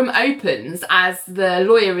the courtroom opens as the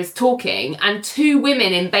lawyer is talking, and two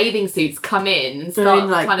women in bathing suits come in and They're start in,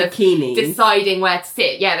 like, kind of bikinis. deciding where to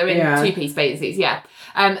sit. Yeah, they're in Yeah. two-piece bathing suits, yeah.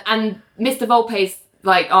 And Mr. Volpe's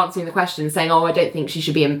like answering the question, saying, oh, I don't think she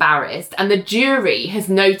should be embarrassed. And the jury has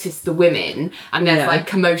noticed the women, and there's Yeah. like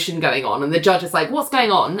commotion going on, and the judge is like, what's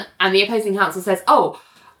going on? And the opposing counsel says, oh,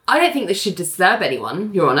 I don't think this should disturb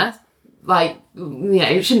anyone, Your Honour. Like, you know,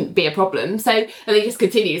 it shouldn't be a problem. So, and he just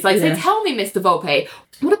continues, like, Yeah. so tell me, Mr. Volpe,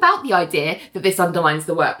 what about the idea that this undermines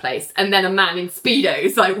the workplace? And then a man in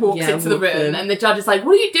Speedos, like, walks into the walks room, in. and the judge is like,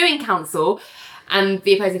 what are you doing, counsel? And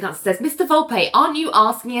the opposing counsel says, Mr. Volpe, aren't you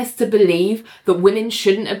asking us to believe that women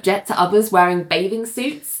shouldn't object to others wearing bathing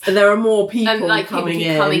suits? And there are more people And, like, people coming keep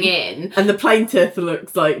in. coming in. And the plaintiff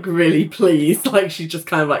looks like really pleased, like she's just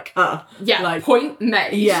kind of like, huh. Yeah, Like, point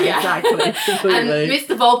made. Yeah, exactly, And completely.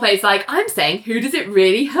 Mr. Volpe's like, I'm saying, who does it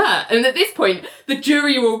really hurt? And at this point, the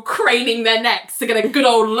jury are all craning their necks to get a good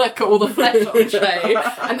old look at all the flesh on show.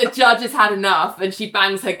 And the judge has had enough, and she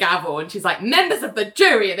bangs her gavel, and she's like, members of the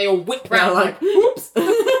jury! And they all whip round Yeah, like, whoops.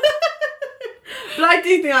 But I do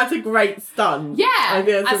think that's a great stunt. Yeah, I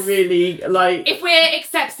think that's as- a really, like... If we're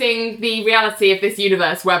accepting the reality of this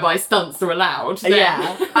universe whereby stunts are allowed, then...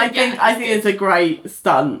 yeah, I think it's a great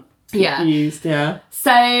stunt Yeah. used, yeah.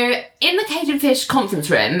 So, in the Cage and Fish conference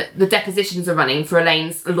room, the depositions are running for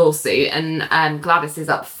Elaine's lawsuit, and Gladys is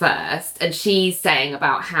up first, and she's saying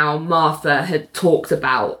about how Martha had talked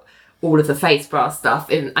about all of the face bra stuff,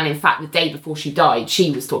 and in fact, the day before she died,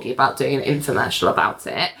 she was talking about doing an infomercial about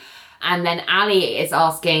it. And then Ali is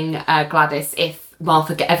asking Gladys if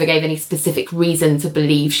Martha ever gave any specific reason to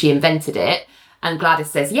believe she invented it. And Gladys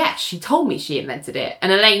says, yes, she told me she invented it.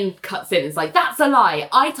 And Elaine cuts in and is like, that's a lie.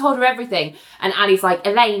 I told her everything. And Ali's like,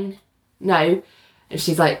 Elaine, no. And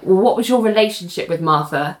she's like, well, what was your relationship with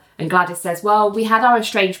Martha? And Gladys says, well, we had our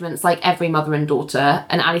estrangements like every mother and daughter.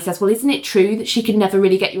 And Ali says, well, isn't it true that she could never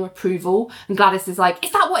really get your approval? And Gladys is like,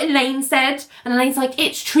 is that what Elaine said? And Elaine's like,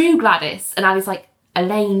 it's true, Gladys. And Ali's like,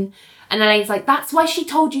 Elaine. And Elaine's like, that's why she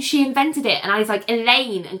told you she invented it. And Ali's like,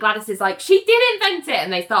 Elaine. And Gladys is like, she did invent it.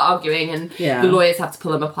 And they start arguing, and Yeah. the lawyers have to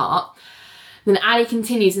pull them apart. Then Ali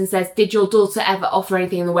continues and says, did your daughter ever offer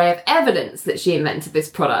anything in the way of evidence that she invented this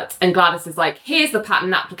product? And Gladys is like, here's the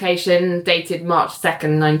patent application dated March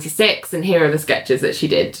 2nd, 96, and here are the sketches that she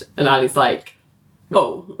did. And Ali's like,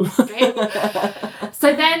 Oh. okay.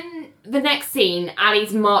 So then the next scene,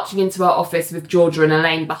 Ali's marching into her office with Georgia and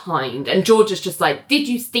Elaine behind, and Georgia's just like, did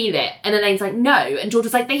you steal it? And Elaine's like, no. And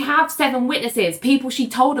Georgia's like, they have 7 witnesses, people she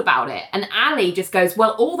told about it. And Ali just goes,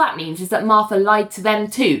 well, all that means is that Martha lied to them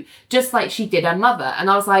too, just like she did her mother. And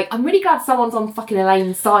I was like, I'm really glad someone's on fucking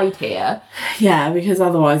Elaine's side here. Yeah, because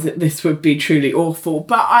otherwise this would be truly awful.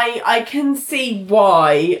 But I can see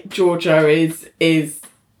why Georgia is,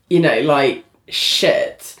 you know, like,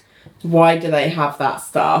 shit. Why do they have that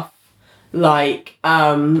stuff? Like,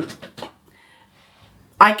 I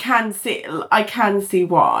can see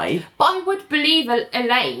why. But I would believe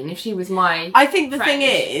Elaine if she was my I think the friend. thing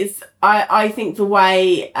is, I think the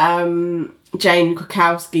way Jane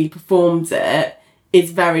Krakowski performs it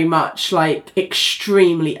is very much like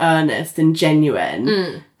extremely earnest and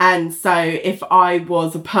genuine. And so if I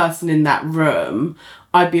was a person in that room,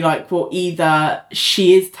 I'd be like, well, either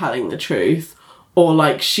she is telling the truth or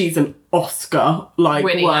like she's an Oscar like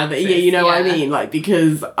Winning worthy. actress, You know what I yeah. mean? Like,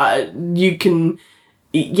 because you can.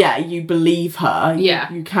 Yeah, you believe her.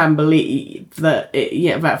 Yeah. You can believe that.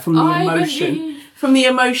 That from the emotion, believe. from the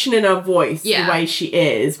emotion in her voice, Yeah. the way she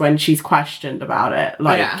is when she's questioned about it.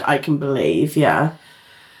 Like, Yeah. I can believe. Yeah.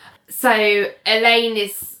 So Elaine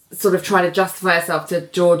is sort of trying to justify herself to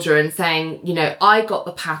Georgia and saying, you know, I got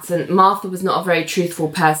the patent. Martha was not a very truthful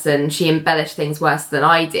person. She embellished things worse than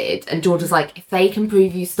I did. And Georgia's like, if they can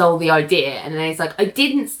prove you stole the idea. And Elaine's like, I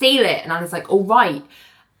didn't steal it. And Ali's like, all right.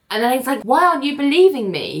 And then he's like, why aren't you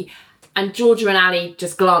believing me? And Georgia and Ali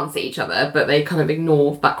just glance at each other, but they kind of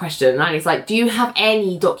ignore that question. And Ali's like, do you have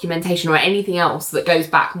any documentation or anything else that goes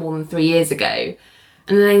back more than 3 years ago?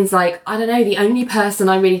 And Elaine's like, I don't know, the only person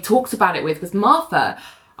I really talked about it with was Martha.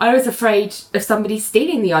 I was afraid of somebody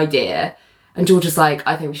stealing the idea. And Georgia's like,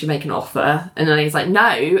 I think we should make an offer. And Elaine's like,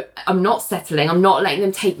 no, I'm not settling. I'm not letting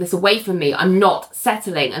them take this away from me. I'm not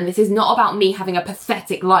settling. And this is not about me having a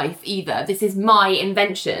pathetic life either. This is my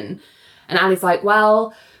invention. And Ali's like,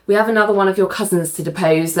 well, we have another one of your cousins to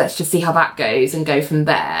depose. Let's just see how that goes and go from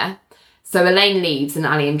there. So Elaine leaves and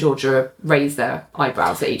Ali and Georgia raise their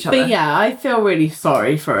eyebrows at each other. But yeah, I feel really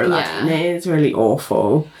sorry for Elaine. Yeah. It is really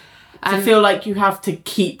awful. I feel like you have to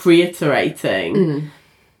keep reiterating,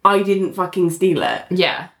 I didn't fucking steal it.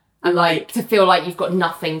 Yeah. And like to feel like you've got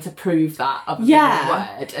nothing to prove that other than Yeah,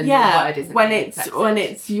 your word. And yeah. your word isn't when being it's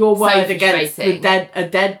accepted. your word against frustrating. a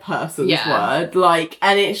dead person's Yeah. word, like,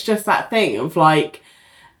 and it's just that thing of like,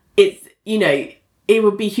 it's, you know, it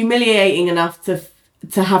would be humiliating enough to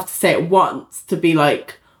have to say it once to be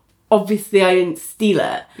like, obviously I didn't steal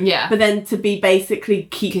it. Yeah. But then to be basically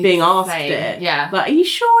keep being asked saying, it. yeah. Like, are you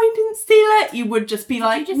sure I didn't steal it? You would just be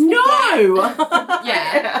like, no!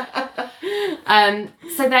 Yeah.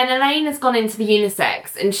 So then Elaine has gone into the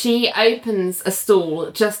unisex and she opens a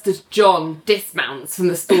stall just as John dismounts from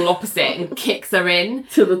the stall opposite and kicks her in.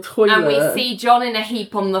 To the toilet. And we see John in a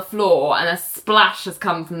heap on the floor and a splash has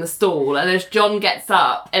come from the stall. And as John gets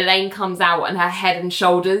up, Elaine comes out and her head and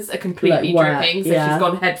shoulders are completely Like wet, dripping. So yeah. she's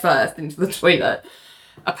gone head first into the toilet,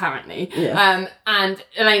 apparently. Yeah. And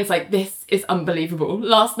Elaine's like, this is unbelievable.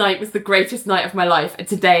 Last night was the greatest night of my life. And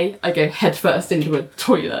today I go head first into a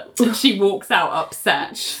toilet. And she walks out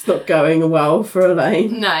upset. It's not going well for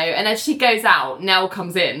Elaine. No, and as she goes out, Nell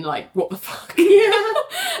comes in like, what the fuck? Yeah.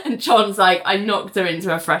 And John's like, I knocked her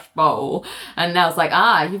into a fresh bowl. And Nell's like,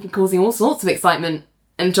 you've been causing all sorts of excitement.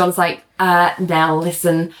 And John's like, Nell,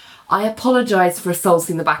 listen, I apologise for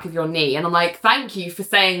assaulting the back of your knee. And I'm like, thank you for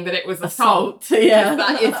saying that it was assault. Yeah.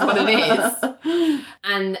 That is what it is.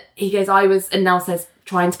 And he goes, and Nell says,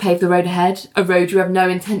 trying to pave the road ahead, a road you have no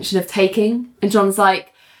intention of taking. And John's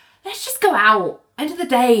like, let's just go out. End of the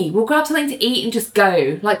day, we'll grab something to eat and just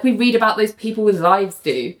go. Like we read about those people with lives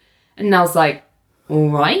do. And Nell's like, all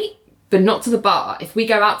right, but not to the bar. If we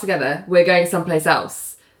go out together, we're going someplace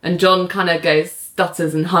else. And John kind of goes,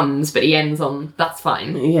 stutters and hums, but he ends on, that's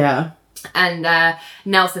fine. Yeah. And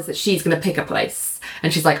Nell says that she's going to pick a place.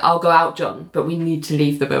 And she's like, I'll go out, John, but we need to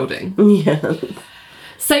leave the building. Yeah.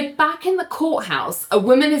 So back in the courthouse, a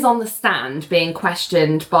woman is on the stand being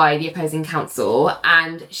questioned by the opposing counsel,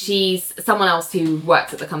 and she's someone else who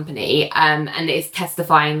works at the company and is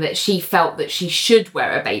testifying that she felt that she should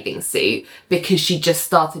wear a bathing suit because she just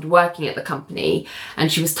started working at the company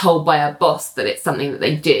and she was told by her boss that it's something that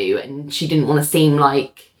they do, and she didn't want to seem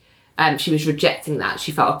like she was rejecting that.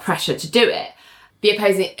 She felt a pressure to do it. The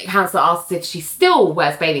opposing counsel asks if she still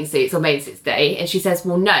wears bathing suits on bathing suits day, and she says,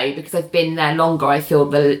 well, no, because I've been there longer, I feel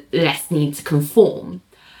the less need to conform.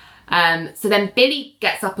 So then Billy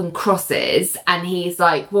gets up and crosses, and he's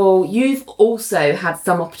like, well, you've also had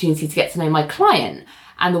some opportunity to get to know my client.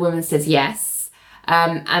 And the woman says, yes.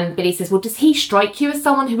 And Billy says, well, does he strike you as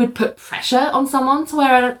someone who would put pressure on someone to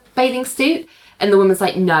wear a bathing suit? And the woman's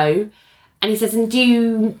like, no. And he says,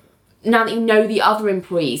 and now that you know the other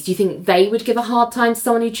employees, do you think they would give a hard time to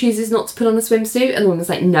someone who chooses not to put on a swimsuit? And the woman's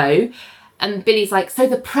like, no. And Billy's like, so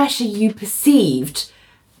the pressure you perceived,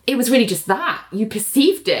 it was really just that. You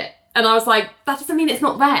perceived it. And I was like, that doesn't mean it's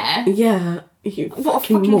not there. Yeah. What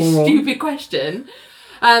a fucking stupid question.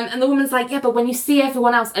 And the woman's like, yeah, but when you see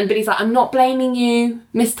everyone else, and Billy's like, I'm not blaming you,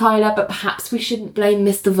 Miss Tyler, but perhaps we shouldn't blame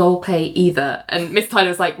Mr. Volpe either. And Miss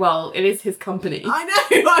Tyler's like, well, it is his company. I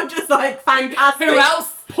know, I'm just like, fantastic. Who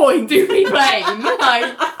else Point. do we blame?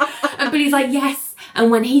 Like, and Billy's like, yes.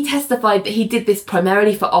 And when he testified that he did this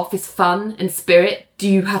primarily for office fun and spirit, do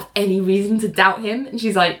you have any reason to doubt him? And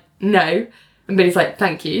she's like, no. And Billy's like,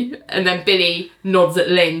 thank you. And then Billy nods at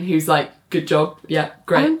Lynn, who's like, good job. Yeah,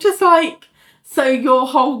 great. I'm just like, so your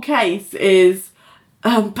whole case is,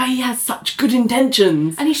 but he has such good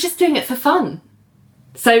intentions. And he's just doing it for fun.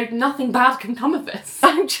 So nothing bad can come of this.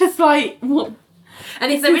 I'm just like, what? And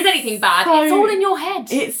if there is anything bad, it's all in your head.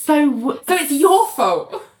 It's so it's your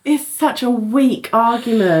fault. It's such a weak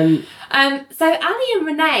argument. So Ali and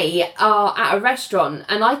Renee are at a restaurant,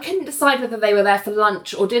 and I couldn't decide whether they were there for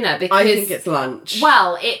lunch or dinner because I think it's lunch.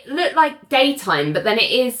 Well, it looked like daytime, but then it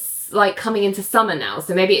is like coming into summer now,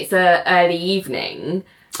 so maybe it's a early evening.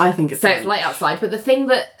 I think it's so lunch. It's late outside. But the thing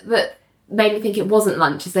that made me think it wasn't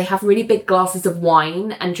lunch is they have really big glasses of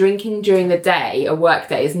wine, and drinking during the day, a work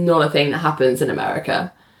day, is not a thing that happens in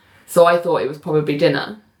America. So I thought it was probably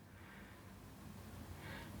dinner.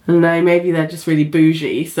 No, maybe they're just really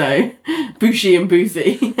bougie, so bougie and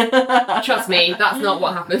boozy. Trust me, that's not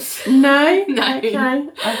what happens. No? No. Okay.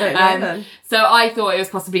 I don't know then. So I thought it was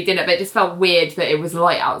possibly dinner, but it just felt weird that it was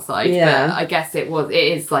light outside. Yeah. But I guess it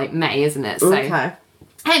is like May, isn't it? So Okay.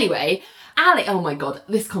 Anyway, Ali, oh my god,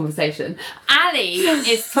 this conversation. Ali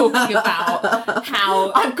is talking about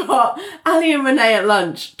how I've got Ali and Renee at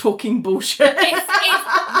lunch talking bullshit. it's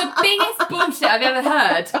the biggest bullshit I've ever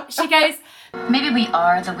heard. She goes, maybe we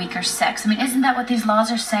are the weaker sex. I mean, isn't that what these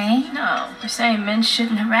laws are saying? No, they're saying men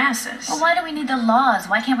shouldn't harass us. Well, why do we need the laws?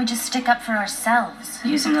 Why can't we just stick up for ourselves?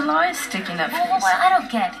 Using the law is sticking up for Well, yourself. what I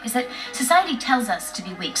don't get is that society tells us to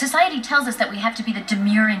be weak. Society tells us that we have to be the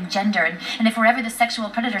demurring gender, and if we're ever the sexual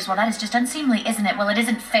predators, well, that is just unseemly, isn't it? Well, it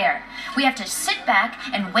isn't fair. We have to sit back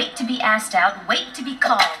and wait to be asked out, wait to be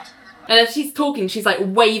called. and as she's talking, she's like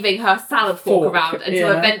waving her salad fork around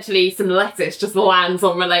until yeah. eventually some lettuce just lands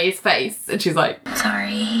on Renee's face, and she's like,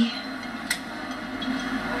 Sorry.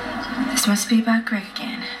 This must be about Greg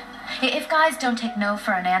again. If guys don't take no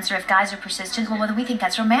for an answer, if guys are persistent, well, then we think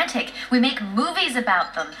that's romantic. We make movies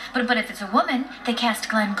about them. But if it's a woman, they cast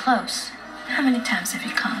Glenn Close. How many times have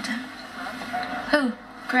you called him? Who?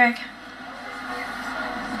 Greg?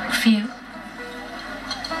 A few.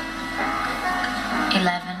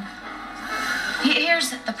 11. Here's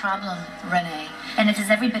the problem, Renee, and it is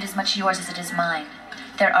every bit as much yours as it is mine.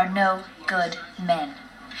 There are no good men.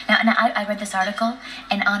 Now I read this article,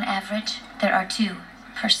 and on average, there are 2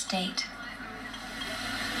 per state.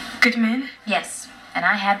 Good men? Yes, and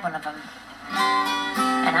I had one of them.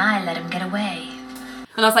 And I let him get away.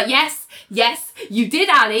 and I was like, yes, you did,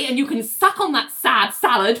 Ali, and you can suck on that sad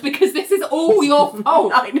salad because this is all your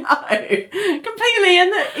fault. I know. Completely.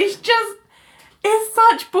 And it's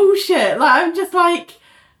such bullshit. Like, I'm just like,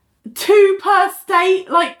 2 per state?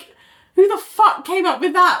 Like, who the fuck came up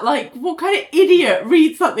with that? Like, what kind of idiot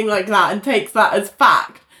reads something like that and takes that as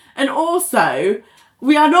fact? And also,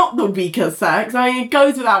 we are not the weaker sex. I mean, it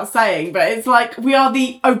goes without saying, but it's like, we are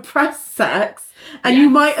the oppressed sex. And you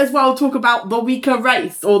might as well talk about the weaker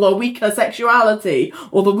race, or the weaker sexuality,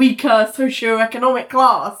 or the weaker socioeconomic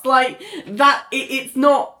class. Like, that, it's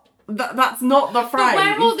not... That's not the phrase. But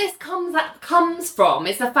where all this comes from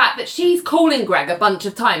is the fact that she's calling Greg a bunch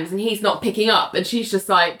of times and he's not picking up, and she's just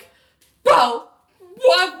like, well,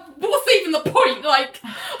 what's even the point? Like,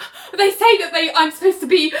 they say that I'm supposed to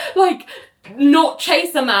be, like, not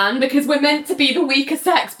chase a man because we're meant to be the weaker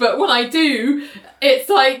sex, but when I do, it's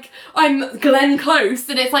like, I'm Glenn Close,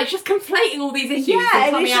 and it's like, just conflating all these issues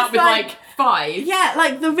and coming out with, like 5. Yeah,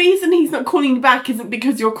 like, the reason he's not calling you back isn't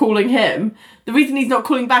because you're calling him. The reason he's not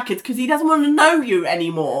calling back is because he doesn't want to know you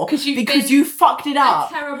anymore. Because you fucked it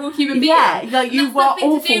up. A terrible human being. Yeah, like, you were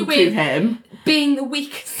awful to him. Being the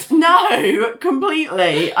weakest. No,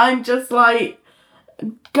 completely. I'm just like,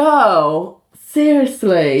 girl,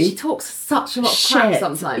 seriously. She talks such a lot of crap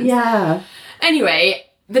sometimes. Yeah.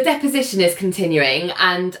 Anyway, the deposition is continuing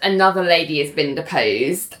and another lady has been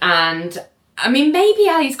deposed, and I mean, maybe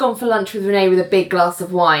Ali's gone for lunch with Renee with a big glass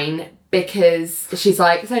of wine because she's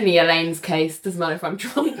like, it's only Elaine's case, doesn't matter if I'm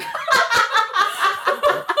drunk.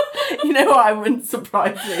 You know what, I wouldn't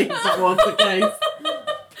surprise me if that was the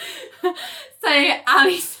case. So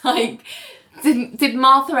Ali's like, did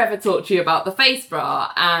Martha ever talk to you about the face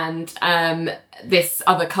bra? And this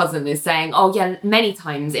other cousin is saying, oh yeah, many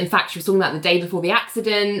times. In fact, she was talking about the day before the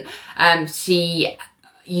accident. She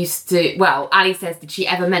used to, well, Ali says, did she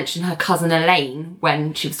ever mention her cousin Elaine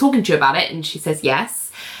when she was talking to you about it? And she says,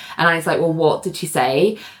 yes. And Ali's like, well, what did she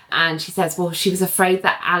say? And she says, well, she was afraid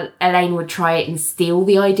that Elaine would try it and steal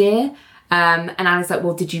the idea. And Ali's like,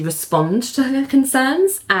 well, did you respond to her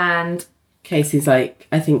concerns? And Casey's like,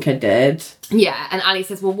 I think I did. yeah, and Ali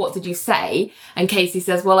says, well, what did you say? And Casey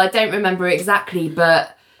says, well, I don't remember exactly,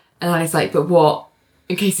 but... And Ali's like, but what?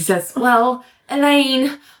 And Casey says, well,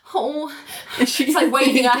 Elaine, oh... She's like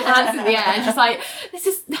waving her hands in the air, and she's like, this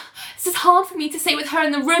is hard for me to say with her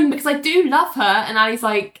in the room because I do love her. And Ali's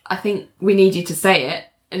like, I think we need you to say it.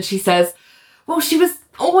 And she says, well, she was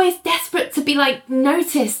always desperate to be, like,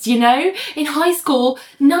 noticed, you know? In high school,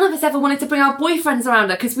 none of us ever wanted to bring our boyfriends around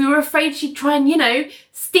her because we were afraid she'd try and, you know,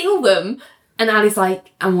 steal them. And Ali's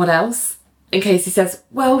like, and what else? And Casey says,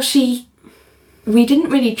 well, we didn't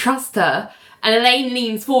really trust her. And Elaine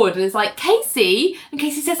leans forward and is like, Casey? And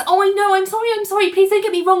Casey says, oh, I know, I'm sorry, please don't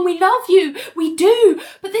get me wrong, we love you, we do,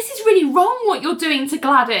 but this is really wrong what you're doing to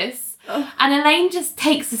Gladys. And Elaine just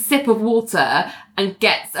takes a sip of water and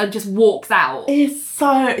just walks out. It's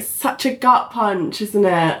such a gut punch, isn't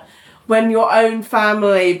it? When your own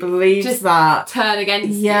family believes Just that. turn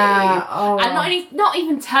against you. Oh. And not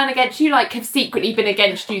even turn against you, like have secretly been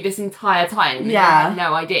against you this entire time. And Yeah. you have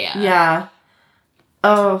no idea. Yeah.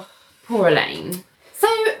 Oh. Poor Elaine. So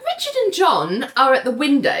Richard and John are at the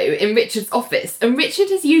window in Richard's office, and Richard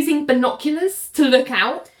is using binoculars to look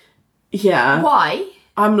out. Yeah. Why?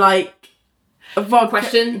 I'm like... Well,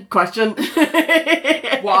 Question.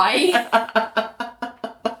 Why?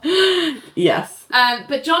 Yes.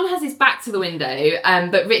 But John has his back to the window,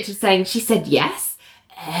 but Richard's saying, she said yes.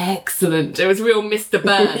 Excellent. It was real Mr.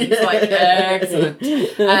 Burns, like, excellent.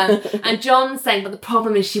 And John's saying, but the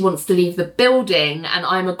problem is she wants to leave the building and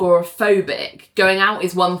I'm agoraphobic. Going out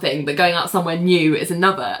is one thing, but going out somewhere new is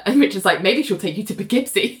another. And Richard's like, maybe she'll take you to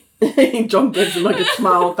Poughkeepsie. John gives him like a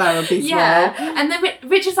smile therapy Yeah. smile. And then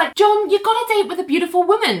Richard's like, John, you got a date with a beautiful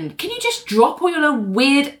woman. Can you just drop all your little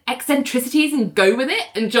weird eccentricities and go with it?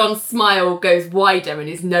 And John's smile goes wider and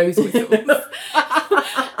his nose whistles.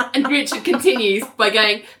 And Richard continues by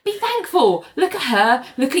going, be thankful. Look at her.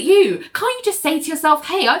 Look at you. Can't you just say to yourself,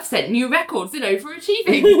 hey, I've set new records in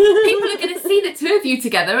overachieving. People are going to see the two of you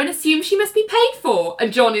together and assume she must be paid for.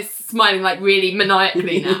 And John is smiling like really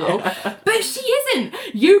maniacally now. Yeah. But she isn't.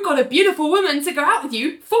 You got a beautiful woman to go out with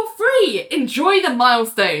you for free. Enjoy the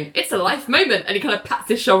milestone. It's a life moment. And he kind of pats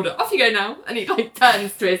his shoulder. Off you go now. And he like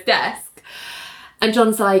turns to his desk. And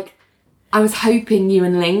John's like, I was hoping you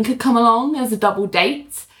and Lynn could come along as a double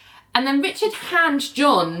date. And then Richard hands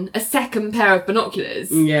John a second pair of binoculars.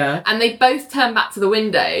 Yeah. And they both turn back to the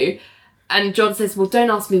window. And John says, well, don't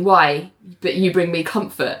ask me why, but you bring me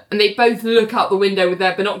comfort. And they both look out the window with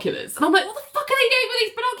their binoculars. And I'm like, what the fuck are they doing with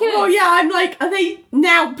these binoculars? Oh, yeah, I'm like, are they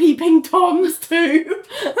now peeping Toms too?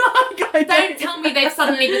 Like, Don't tell me they've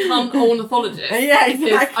suddenly become ornithologists. Yeah, because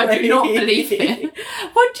exactly. I do not believe it.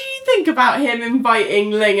 What do you think about him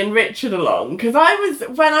inviting Ling and Richard along? Because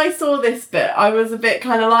when I saw this bit, I was a bit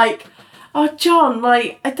kind of like, oh, John,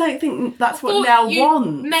 like, I don't think that's what Nell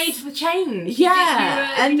wants. Made the change.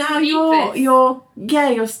 Yeah, and now you're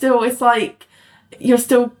you're still, it's like, you're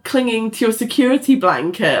still clinging to your security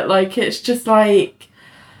blanket. Like, it's just like,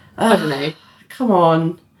 I don't know. Come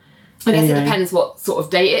on. I guess it depends what sort of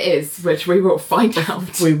date it is, which we will find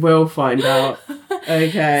out. We will find out.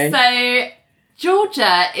 Okay. So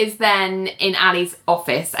Georgia is then in Ali's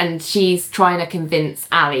office and she's trying to convince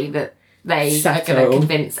Ali that they are going to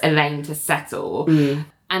convince Elaine to settle. Mm.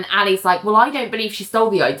 And Ali's like, well, I don't believe she stole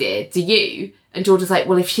the idea. Do you? And Georgia's like,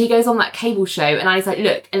 well, if she goes on that cable show... And Ali's like,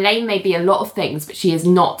 look, Elaine may be a lot of things, but she is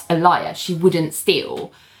not a liar. She wouldn't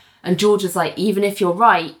steal. And Georgia's like, even if you're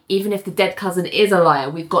right, even if the dead cousin is a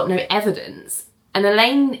liar, we've got no evidence. And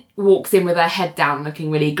Elaine walks in with her head down,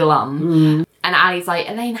 looking really glum. Mm. And Ali's like,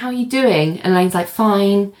 Elaine, how are you doing? And Elaine's like,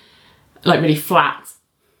 fine. Like, really flat.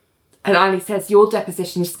 And Ali says, your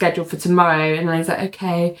deposition is scheduled for tomorrow. And Elaine's like,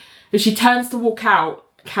 okay. And she turns to walk out,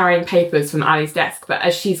 carrying papers from Ali's desk. But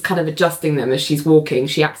as she's kind of adjusting them as she's walking,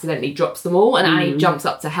 she accidentally drops them all. And Ali jumps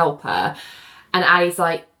up to help her. And Ali's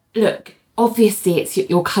like, look, obviously it's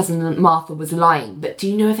your cousin Martha was lying. But do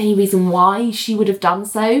you know of any reason why she would have done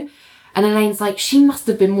so? And Elaine's like, she must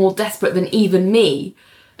have been more desperate than even me.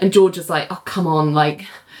 And Georgia's like, oh, come on, like...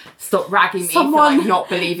 Stop ragging me for like not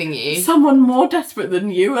believing you. Someone more desperate than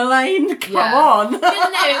you, Elaine. Come on. No,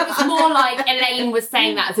 it was more like Elaine was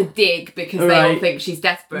saying that as a dig because they all think she's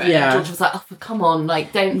desperate. Yeah. And George was like, oh, come on,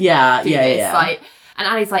 like, don't do this. Yeah. Like, and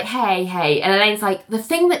Ali's like, hey. And Elaine's like, the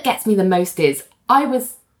thing that gets me the most is I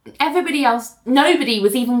was everybody else, nobody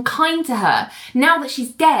was even kind to her. Now that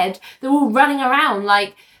she's dead, they're all running around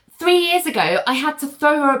like, 3 years ago, I had to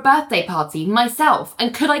throw her a birthday party myself.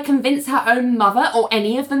 And could I convince her own mother or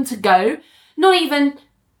any of them to go? Not even...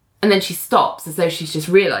 And then she stops as though she's just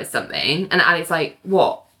realised something. And Ali's like,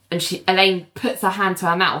 what? And Elaine puts her hand to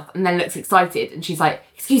her mouth and then looks excited. And she's like,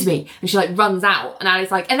 excuse me. And she like runs out. And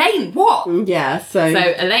Ali's like, Elaine, what? Yeah, so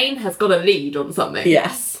Elaine has got a lead on something.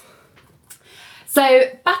 Yes. So,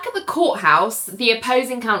 back at the courthouse, the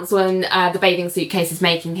opposing counsel in the bathing suit case is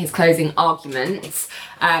making his closing arguments.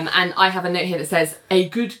 And I have a note here that says, a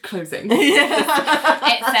good closing.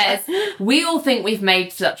 It says, we all think we've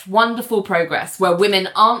made such wonderful progress where women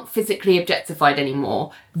aren't physically objectified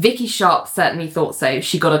anymore. Vicky Sharp certainly thought so.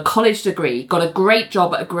 She got a college degree, got a great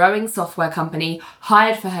job at a growing software company,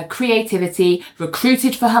 hired for her creativity,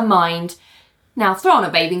 recruited for her mind. Now, throw on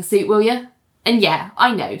a bathing suit, will you? And yeah,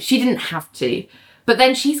 I know, she didn't have to. But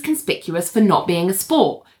then she's conspicuous for not being a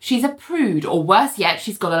sport. She's a prude, or worse yet,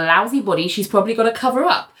 she's got a lousy body she's probably got to cover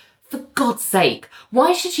up. For God's sake,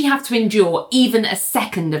 why should she have to endure even a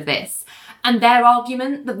second of this? And their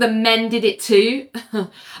argument that the men did it too?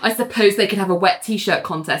 I suppose they could have a wet t-shirt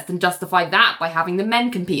contest and justify that by having the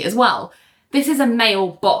men compete as well. This is a male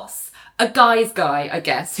boss. A guy's guy, I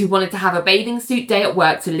guess, who wanted to have a bathing suit day at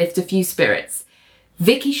work to lift a few spirits.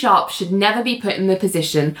 Vicky Sharp should never be put in the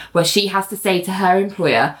position where she has to say to her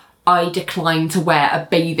employer, I decline to wear a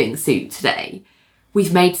bathing suit today.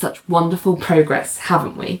 We've made such wonderful progress,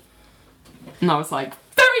 haven't we? And I was like,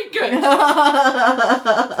 very good.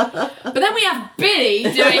 But then we have Billy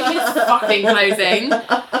doing his fucking closing.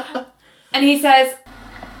 And he says,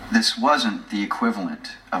 This wasn't the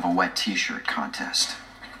equivalent of a wet t-shirt contest.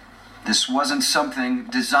 This wasn't something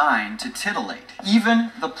designed to titillate.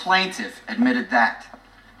 Even the plaintiff admitted that.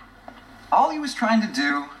 All he was trying to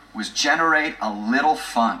do was generate a little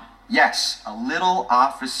fun. Yes, a little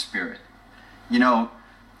office spirit. You know,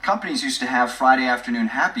 companies used to have Friday afternoon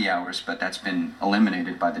happy hours, but that's been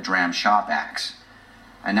eliminated by the Dram Shop Acts.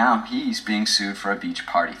 And now he's being sued for a beach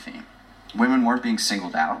party theme. Women weren't being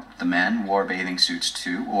singled out. The men wore bathing suits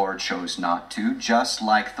too, or chose not to, just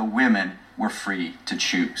like the women were free to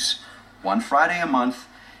choose. One Friday a month,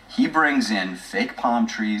 he brings in fake palm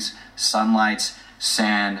trees, sunlights,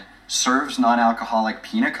 sand, serves non-alcoholic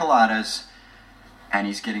pina coladas, and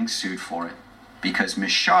he's getting sued for it. Because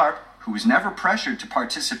Miss Sharp, who was never pressured to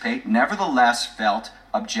participate, nevertheless felt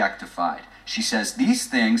objectified. She says these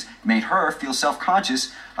things made her feel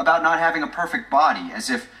self-conscious about not having a perfect body, as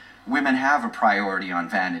if women have a priority on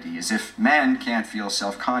vanity, as if men can't feel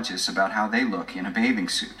self-conscious about how they look in a bathing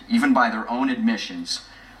suit. Even by their own admissions,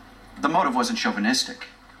 the motive wasn't chauvinistic.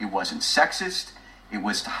 It wasn't sexist. It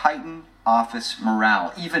was to heighten office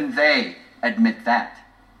morale. Even they admit that.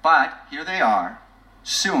 But here they are,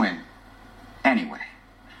 suing anyway.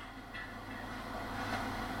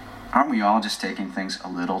 Aren't we all just taking things a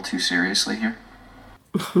little too seriously here?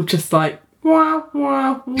 I'm just like, wow,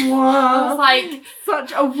 wow, wow. I was like,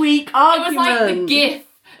 such a weak it argument. was like the gif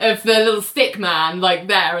of the little stick man, like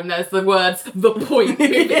there, and there's the words, the point,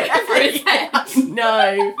 moving over his head. I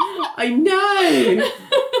know.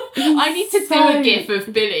 I need to do a gif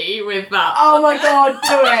of Billy with that. Oh my God,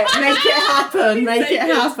 do it. Make it happen. Make it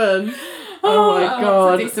happen. Oh my I'll have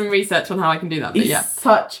God. to do some research on how I can do that, but He's yeah.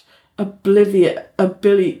 such oblivious,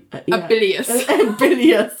 Billy. Oblivious.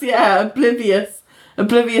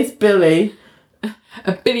 Oblivious Billy.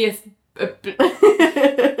 Oblivious.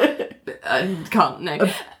 Can't, no.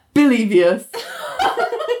 Billyvious.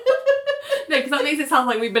 No, because that makes it sound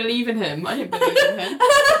like we believe in him. I don't believe in him.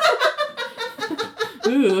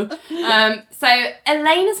 Ooh. So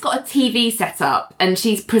Elaine has got a TV set up and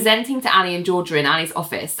she's presenting to Ali and Georgia in Ali's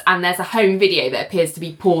office, and there's a home video that appears to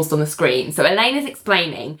be paused on the screen. So Elaine is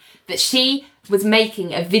explaining that she was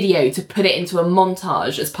making a video to put it into a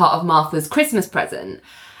montage as part of Martha's Christmas present.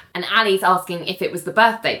 And Ali's asking if it was the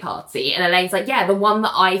birthday party. And Elaine's like, yeah, the one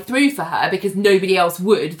that I threw for her because nobody else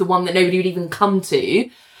would, the one that nobody would even come to.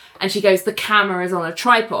 And she goes, the camera is on a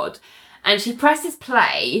tripod. And she presses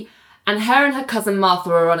play, and her cousin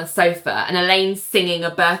Martha are on a sofa, and Elaine's singing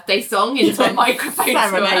a birthday song into a microphone to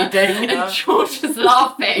her. And George is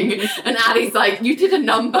laughing. And Ali's like, you did a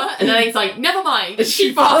number? And Elaine's like, never mind. And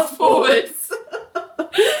she fast forwards.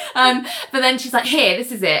 But then she's like, here,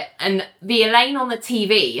 this is it. And the Elaine on the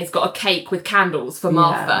TV has got a cake with candles for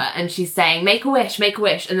Martha, and she's saying, make a wish, make a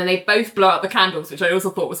wish. And then they both blow out the candles, which I also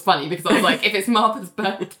thought was funny, because I was like, if it's Martha's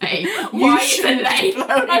birthday, why is Elaine blowing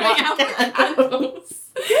out the candles?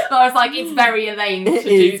 So I was like, it's very Elaine to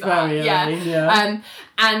do that. Very Elaine, yeah.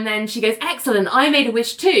 And then she goes, excellent, I made a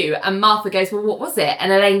wish too. And Martha goes, well, what was it?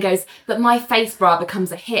 And Elaine goes, that my face bra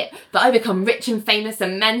becomes a hit, that I become rich and famous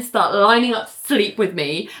and men start lining up to sleep with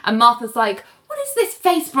me. And Martha's like, what is this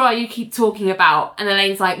face bra you keep talking about? And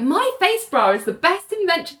Elaine's like, my face bra is the best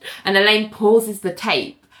invention. And Elaine pauses the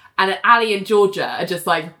tape. And Ali and Georgia are just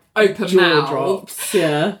like, open Jaw mouth. drops,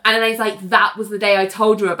 yeah. And Elaine's like, that was the day I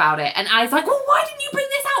told you about it. And Ali's like, well, why didn't you bring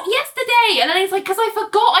this out yesterday? And Elaine's like, because I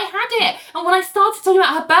forgot I had it. And when I started talking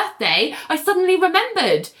about her birthday, I suddenly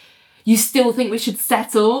remembered. You still think we should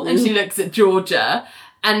settle? And she looks at Georgia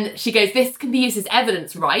and she goes, this can be used as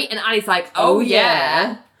evidence, right? And Ali's like, oh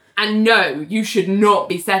yeah. And no, you should not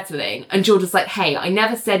be settling. And Georgia's like, hey, I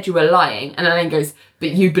never said you were lying. And Elaine goes,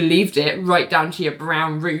 but you believed it right down to your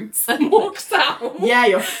brown roots, and walks out. Yeah,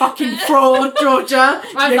 you're fucking fraud, Georgia.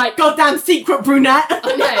 I was You like, goddamn secret brunette.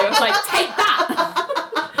 I know, I was like, take that.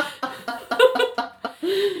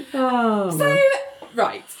 Oh, So,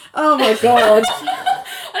 right. oh my god.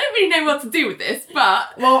 I don't really know what to do with this,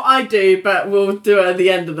 but... Well, I do, but we'll do it at the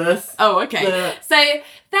end of this. Oh, okay. Yeah. So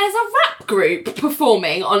there's a rap group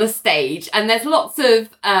performing on a stage, and there's lots of,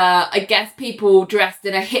 I guess, people dressed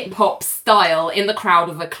in a hip-hop style in the crowd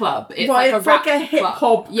of a club. It's Right, like a it's rap like a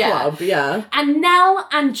hip-hop club, yeah. And Nell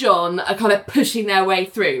and John are kind of pushing their way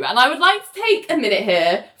through, and I would like to take a minute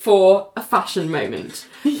here for a fashion moment.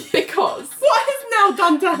 Because... What has Nell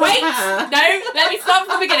done to her Wait! hair? No, let me start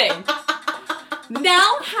from the beginning.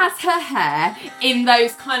 Nell has her hair in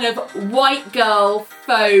those kind of white girl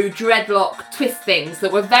faux dreadlock twist things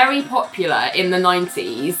that were very popular in the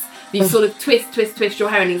 90s. You sort of twist your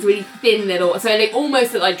hair in these really thin little... So they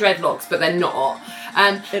almost look like dreadlocks, but they're not.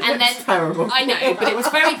 It looks terrible. I know, but it was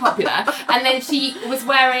very popular. And then she was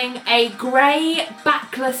wearing a grey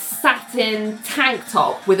backless satin tank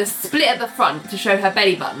top with a split at the front to show her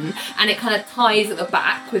belly button, and it kind of ties at the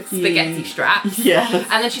back with spaghetti straps. Yes.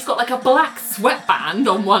 And then she's got like a black sweatband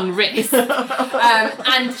on one wrist.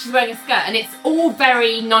 And she's wearing a skirt, and it's all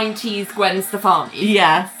very 90s Gwen Stefani.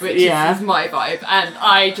 Yes, Which yeah. is my vibe, and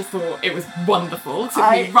I just thought it was wonderful. Took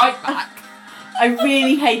me right back. I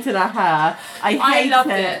really hated her hair. I loved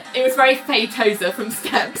it. It was very Faye Tozer from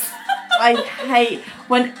Steps. I hate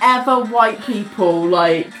whenever white people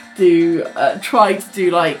like do try to do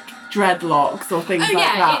like dreadlocks or things like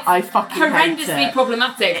that. It's I fucking hate horrendously it.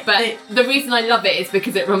 problematic, but the reason I love it is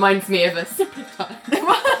because it reminds me of a sibling time.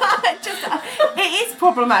 It is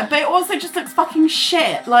problematic, but it also just looks fucking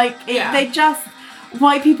shit. Like Yeah. they just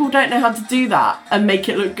white people don't know how to do that and make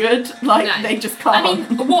it look good. Like No. they just can't. I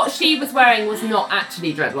mean, what she was wearing was not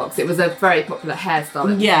actually dreadlocks. It was a very popular hairstyle.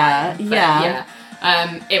 At the Yeah, time.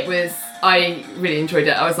 yeah. It was. I really enjoyed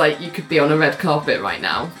it. I was like, you could be on a red carpet right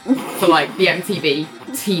now for like the MTV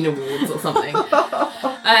Teen Awards or something.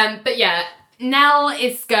 But yeah. Nell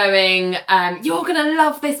is going, you're going to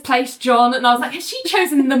love this place, John. And I was like, has she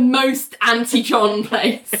chosen the most anti-John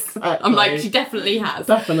place? Exactly. I'm like, she definitely has.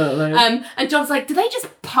 Definitely. And John's like, do they just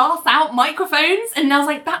pass out microphones? And Nell's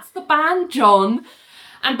like, that's the band, John.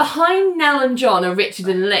 And behind Nell and John are Richard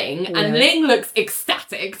and Ling, and Ling looks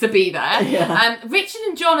ecstatic to be there. Yeah. Richard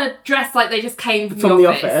and John are dressed like they just came from From the the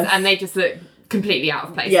office, office. and they just look completely out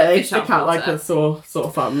of place. Yeah, like they fish stick of out like water. a sore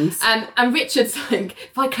thumbs. And Richard's like,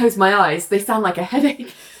 if I close my eyes, they sound like a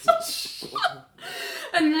headache.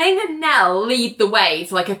 And Ling and Nell lead the way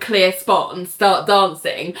to like a clear spot and start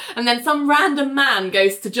dancing. And then some random man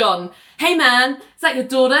goes to John, hey man, is that your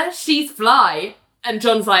daughter? She's fly. And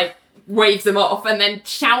John's like, waves him off, and then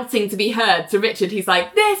shouting to be heard to Richard, he's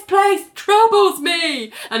like, this place troubles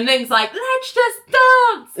me. And Ling's like, let's just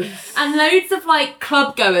dance. And loads of like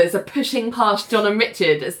club goers are pushing past John and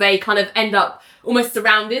Richard as they kind of end up almost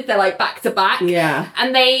surrounded. They're like back to back. Yeah.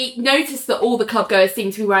 And they notice that all the club goers seem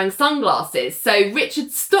to be wearing sunglasses. So Richard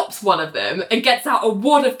stops one of them and gets out a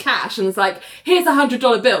wad of cash and is like, here's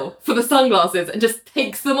 $100 bill for the sunglasses, and just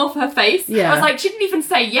takes them off her face. Yeah. I was like, she didn't even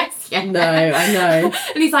say yes yet. No, I know.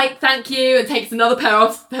 And he's like, thank you, and takes another pair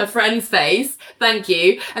off her friend's face. Thank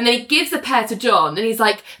you. And then he gives a pair to John, and he's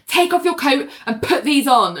like, take off your coat and put these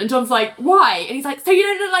on. And John's like, why? And he's like, so you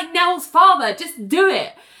don't look like Nell's father, just do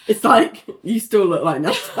it. It's like, you still look like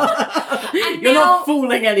Nell. And You're Nell- not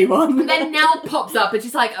fooling anyone. And then Nell pops up and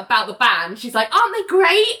she's like, about the band. She's like, aren't they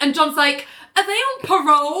great? And John's like, are they on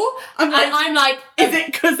parole? I'm like, and I'm like, is it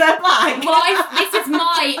because they're black? this is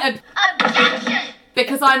my... Objection!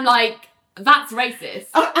 because I'm like, that's racist.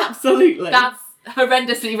 Oh, absolutely. That's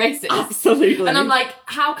horrendously racist. absolutely. And I'm like,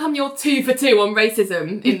 how come you're 2 for 2 on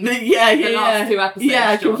racism in the yeah, last 2 episodes?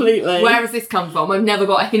 Yeah, John? completely. Where has this come from? I've never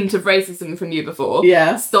got a hint of racism from you before.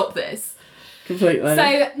 Yeah. Stop this. Completely.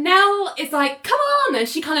 So Nell is like, come on, and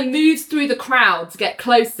she kind of moves through the crowd to get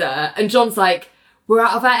closer, and John's like, we're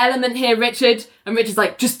out of our element here, Richard. And Richard's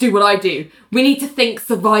like, just do what I do. We need to think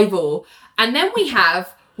survival. And then we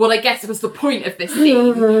have what I guess was the point of this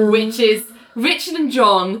scene, which is Richard and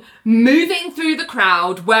John moving through the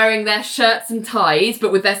crowd, wearing their shirts and ties,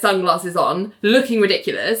 but with their sunglasses on, looking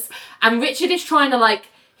ridiculous. And Richard is trying to, like,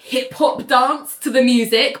 hip-hop dance to the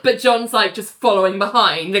music, but John's, like, just following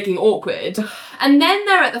behind, looking awkward. And then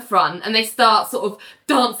they're at the front, and they start sort of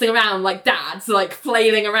dancing around like dads, like,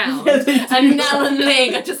 flailing around. And Nell and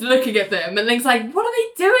Ling are just looking at them, and Ling's like, what are they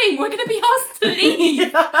doing? We're going to be asked to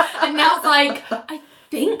leave. And Nell's like, I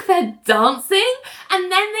think they're dancing.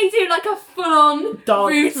 And then they do, like, a full-on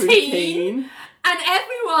Dance routine. And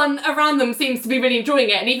everyone around them seems to be really enjoying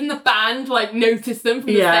it. And even the band, like, notice them from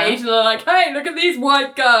the stage. And they're like, hey, look at these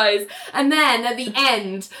white guys. And then at the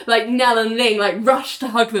end, like, Nell and Ling, like, rush to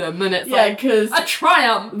hug them. And it's like because a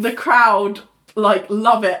triumph. the crowd, like,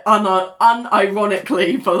 love it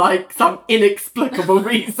unironically for, like, some inexplicable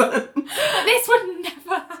reason. This would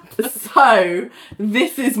never happen. So,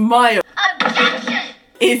 this is my...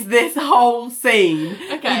 is this whole scene.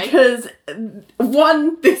 Okay. Because,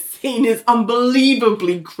 one, this scene is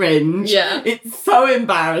unbelievably cringe. Yeah. It's so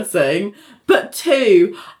embarrassing. But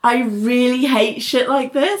two, I really hate shit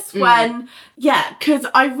like this when... Yeah, because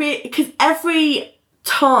every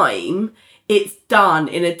time it's done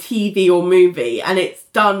in a TV or movie and it's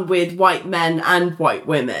done with white men and white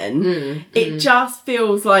women, it just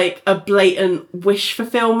feels like a blatant wish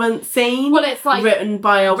fulfillment scene. Well, it's like written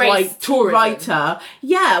by a race white tourism. writer.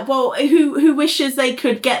 Yeah, well, who wishes they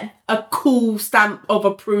could get a cool stamp of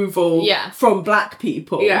approval from black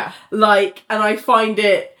people. Yeah. Like, and I find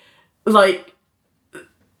it, like,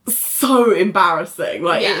 so embarrassing.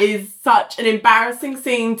 Like, it is such an embarrassing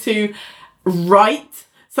scene to write,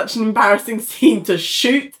 such an embarrassing scene to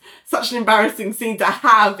shoot, such an embarrassing scene to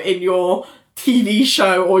have in your TV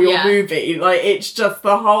show or your movie. Like, it's just,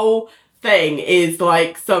 the whole thing is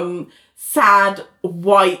like some sad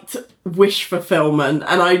white wish fulfillment,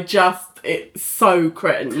 and it's so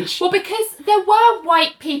cringe. Well, because there were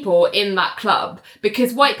white people in that club,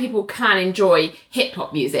 because white people can enjoy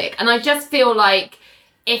hip-hop music, and I just feel like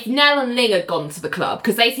if Nell and Ling had gone to the club,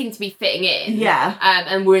 because they seem to be fitting in,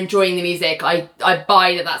 and were enjoying the music, I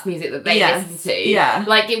buy that that's music that they listen to. Yeah.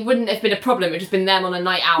 Like, it wouldn't have been a problem. It would have just been them on a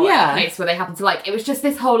night out at a place where they happen to like. It was just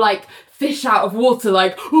this whole, like, fish out of water,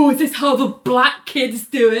 like, oh, is this how the black kids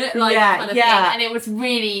do it? Like, kind of thing. And it was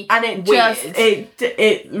really weird.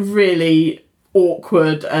 It really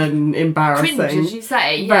awkward and embarrassing. Cringe, as you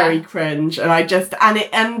say. Very cringe. And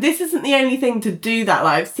and this isn't the only thing to do that.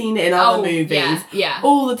 Like, I've seen it in other movies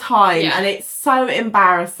all the time, and it's so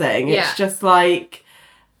embarrassing. It's just like,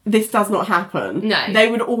 this does not happen. No. They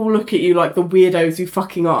would all look at you like the weirdos you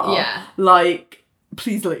fucking are. Yeah. Like,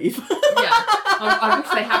 please leave. I wish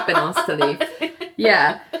they had been asked to leave.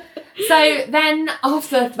 Yeah. So then,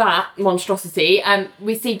 after that monstrosity,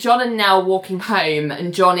 we see John and Nell walking home,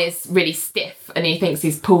 and John is really stiff, and he thinks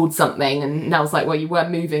he's pulled something, and Nell's like, well, you were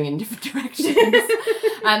moving in different directions.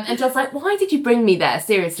 And John's like, why did you bring me there,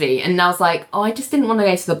 seriously? And Nell's like, oh, I just didn't want to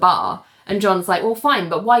go to the bar. And John's like, well, fine,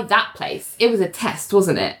 but why that place? It was a test,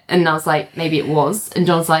 wasn't it? And Nell's like, maybe it was. And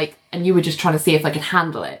John's like, and you were just trying to see if I could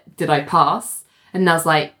handle it. Did I pass? And Nell's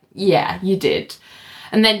like, yeah, you did.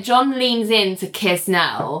 And then John leans in to kiss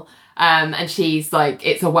Nell, and she's like,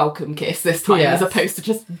 it's a welcome kiss this time, as opposed to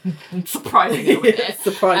just surprising her with it.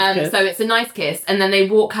 Surprise kiss. So it's a nice kiss. And then they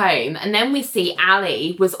walk home, and then we see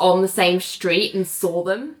Ali was on the same street and saw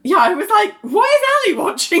them. Yeah, I was like, why is Ali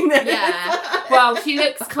watching this? Yeah. Well, she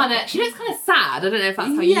looks kind of sad. I don't know if that's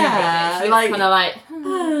how you read it. She looks kind of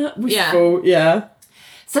like, wistful, yeah.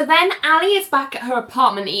 So then Ali is back at her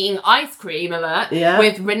apartment eating ice cream,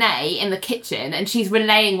 with Renee in the kitchen, and she's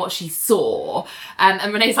relaying what she saw.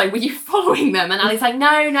 And Renee's like, were you following them? And Ali's like, no,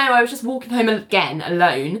 I was just walking home again,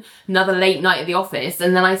 alone, another late night at the office,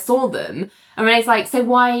 and then I saw them. And Renee's like, so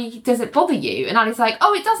why does it bother you? And Ali's like,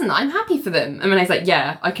 oh, it doesn't, I'm happy for them. And Renee's like,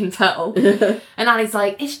 yeah, I can tell. And Ali's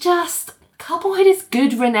like, it's just... Couplehood is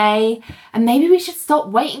good, Renee, and maybe we should stop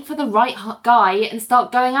waiting for the right guy and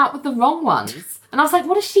start going out with the wrong ones. And I was like,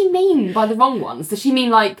 what does she mean by the wrong ones? Does she mean,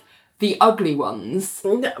 like, the ugly ones?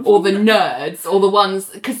 Or the nerds? Or the ones...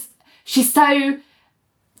 Because she's so,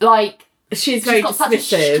 like... She's got dismissive. such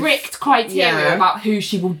a strict criteria about who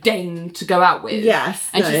she will deign to go out with. Yes.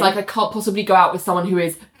 And she's like, I can't possibly go out with someone who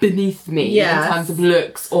is beneath me in terms of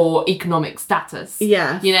looks or economic status.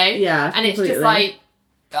 Yeah. You know? Yeah, And it's just like...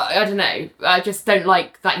 I don't know. I just don't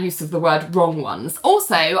like that use of the word wrong ones.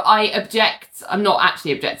 Also, I object. I'm not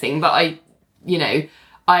actually objecting, but I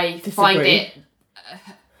find it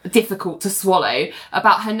difficult to swallow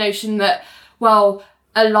about her notion that, well,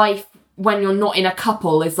 a life when you're not in a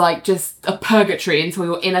couple is like just a purgatory until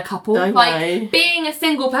you're in a couple. I know. Like being a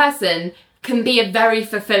single person can be a very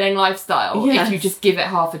fulfilling lifestyle Yes. if you just give it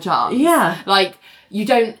half a chance. Yeah. Like you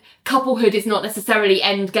don't, couplehood is not necessarily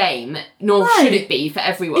end game, nor No. should it be for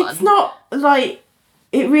everyone. It's not like,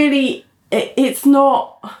 it's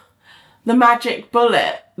not the magic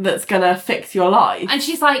bullet that's gonna fix your life. And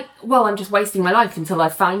she's like, well, I'm just wasting my life until I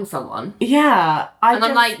find someone. Yeah. And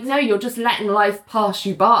I'm like, no, you're just letting life pass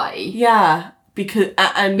you by. yeah, because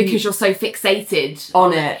Because you're so fixated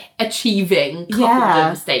on it. achieving coupledom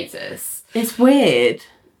Yeah. status. It's weird.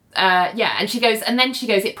 Yeah, and she goes,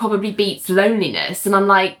 it probably beats loneliness. And I'm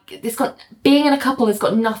like, being in a couple has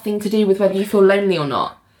got nothing to do with whether you feel lonely or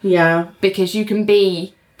not. Yeah. Because you can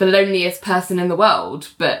be the loneliest person in the world,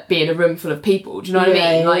 but be in a room full of people. Do you know what I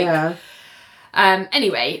mean? Like, yeah.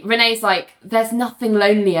 Anyway, Renee's like, there's nothing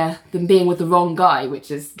lonelier than being with the wrong guy, which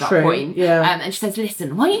is that True, point. yeah. And she says,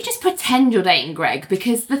 listen, why don't you just pretend you're dating Greg?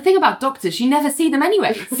 Because the thing about doctors, you never see them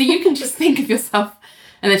anyway. So you can just think of yourself.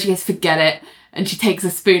 And then she goes, forget it. And she takes a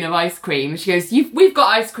spoon of ice cream. And she goes, we've got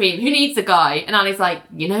ice cream. Who needs a guy? And Ali's like,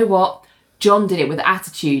 you know what? John did it with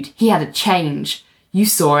attitude. He had a change. You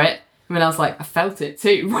saw it. And I was like, I felt it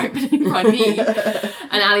too, right beneath my knee.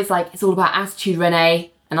 And Ali's like, it's all about attitude,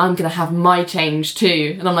 Renee. And I'm going to have my change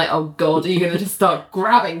too. And I'm like, oh God, are you going to just start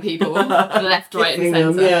grabbing people left, right and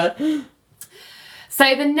centre? Yeah.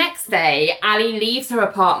 So the next day, Ali leaves her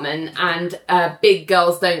apartment and Big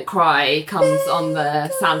Girls Don't Cry comes on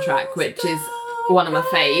the soundtrack, which is one of my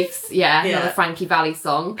faves. Yeah, another Frankie Valli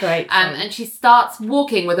song. Great song. And she starts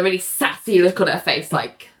walking with a really sassy look on her face,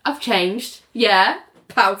 like, I've changed. Yeah.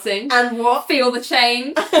 Pouting. And what? Feel the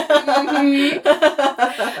change.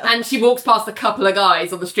 And she walks past a couple of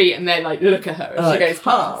guys on the street and they like look at her as she goes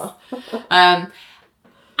past.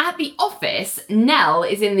 At the office, Nell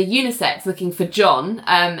is in the unisex looking for John,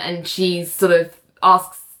 and she sort of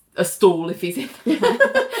asks a stall if he's in there.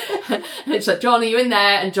 And she's like, John, are you in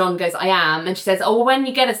there? And John goes, I am. And she says, oh, well, when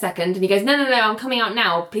you get a second. And he goes, no, I'm coming out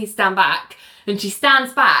now. Please stand back. And she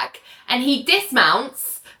stands back and he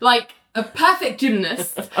dismounts like a perfect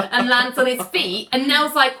gymnast and lands on his feet. And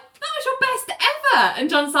Nell's like, that was your best ever. And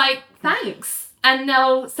John's like, thanks. And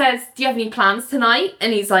Nell says, do you have any plans tonight?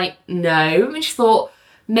 And he's like, no. And she thought,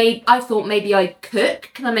 I thought maybe I'd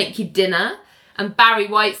cook. Can I make you dinner? And Barry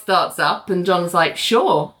White starts up and John's like,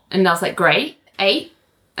 sure. And Nell's like, great, 8.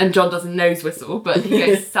 And John does a nose whistle, but he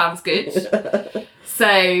goes, sounds good.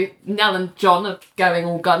 So Nell and John are going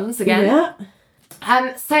all guns again.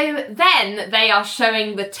 Yeah. So then they are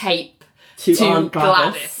showing the tape to Aunt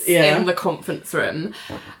Gladys Yeah. in the conference room.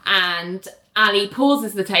 And Ali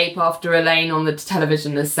pauses the tape after Elaine on the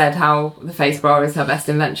television has said how the face bra is her best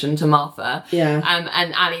invention to Martha. Yeah.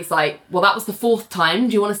 And Ali's like, well, that was the 4th time.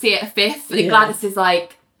 Do you want to see it a 5th? And Yeah. Gladys is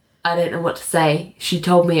like, I don't know what to say. She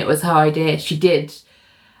told me it was her idea. She did.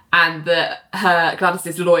 And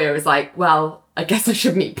Gladys's lawyer is like, well, I guess I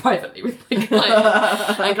should meet privately with my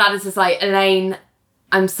client. And Gladys is like, Elaine,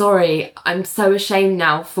 I'm sorry. I'm so ashamed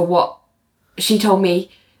now for what she told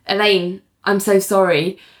me. Elaine, I'm so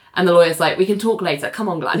sorry. And the lawyer's like, we can talk later. Come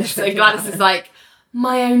on, Gladys. So Gladys is like,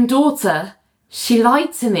 my own daughter. She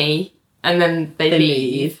lied to me. And then they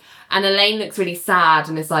leave. And Elaine looks really sad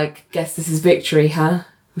and is like, guess this is victory, huh?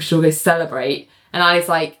 We should all go celebrate. And Ali's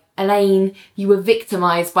like, Elaine, you were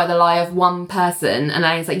victimised by the lie of one person. And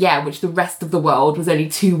Elaine's like, yeah, which the rest of the world was only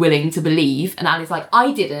too willing to believe. And Ali's like,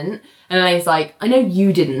 I didn't. And Elaine's like, I know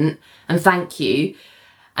you didn't. And thank you.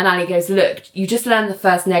 And Ali goes, look, you just learned the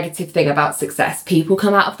first negative thing about success. People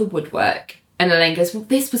come out of the woodwork. And Elaine goes, well,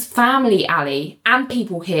 this was family, Ali. And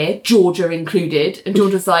people here, Georgia included. And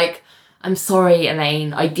Georgia's like, I'm sorry,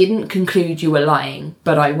 Elaine. I didn't conclude you were lying,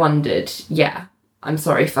 but I wondered. Yeah, I'm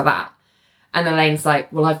sorry for that. And Elaine's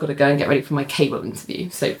like, well, I've got to go and get ready for my cable interview.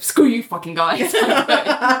 So screw you fucking guys.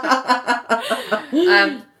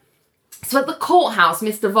 So at the courthouse,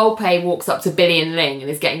 Mr. Volpe walks up to Billy and Ling and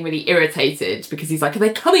is getting really irritated because he's like, are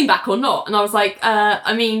they coming back or not? And I was like,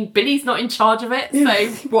 I mean, Billy's not in charge of it,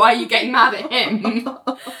 so why are you getting mad at him?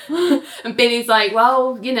 And Billy's like,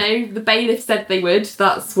 well, you know, the bailiff said they would.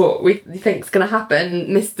 That's what we think's going to happen.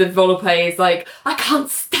 Mr. Volpe is like, I can't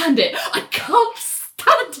stand it. I can't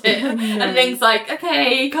stand it. And Ling's like,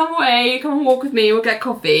 okay, come away. Come and walk with me. We'll get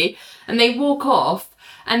coffee. And they walk off.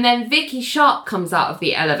 And then Vicky Sharp comes out of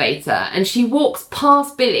the elevator and she walks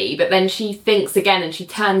past Billy, but then she thinks again and she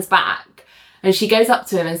turns back and she goes up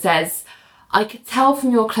to him and says, I could tell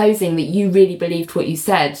from your closing that you really believed what you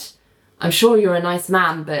said. I'm sure you're a nice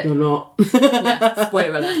man, but... You're not. Yeah,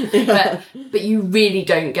 spoiler alert. But you really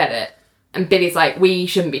don't get it. And Billy's like, we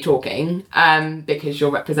shouldn't be talking because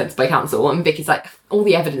you're represented by counsel. And Vicky's like, all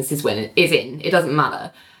the evidence is in. It doesn't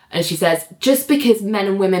matter. And she says, just because men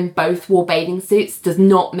and women both wore bathing suits does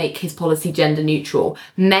not make his policy gender neutral.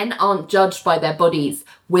 Men aren't judged by their bodies.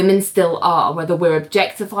 Women still are. Whether we're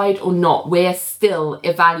objectified or not, we're still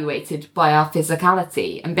evaluated by our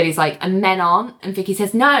physicality. And Billy's like, and men aren't? And Vicky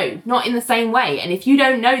says, no, not in the same way. And if you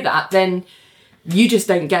don't know that, then you just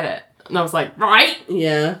don't get it. And I was like, right?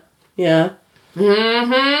 Yeah.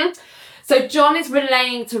 Mm-hmm. So John is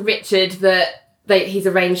relaying to Richard that he's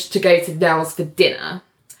arranged to go to Nell's for dinner.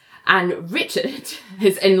 And Richard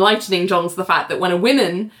is enlightening John to the fact that when a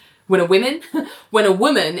woman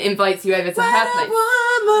invites you over to her place.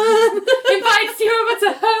 Invites you over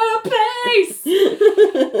to her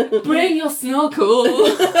place. Bring your snorkel.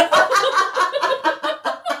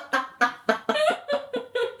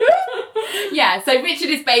 Yeah, so Richard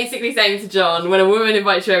is basically saying to John, when a woman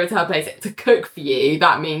invites you over to her place to cook for you,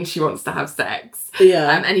 that means she wants to have sex.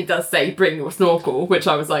 Yeah. And he does say, bring your snorkel, which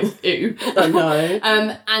I was like, ew. I know.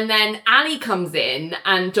 And then Ali comes in,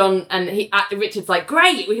 and Richard's like,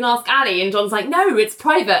 great, we can ask Ali. And John's like, no, it's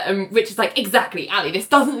private. And Richard's like, exactly, Ali, this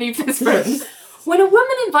doesn't leave this room. When a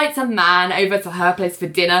woman invites a man over to her place for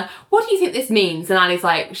dinner, what do you think this means? And Ali's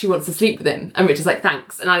like, she wants to sleep with him. And Richard's like,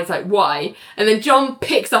 thanks. And Ali's like, why? And then John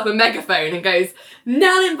picks up a megaphone and goes,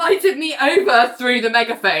 Nell invited me over through the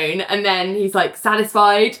megaphone. And then he's like,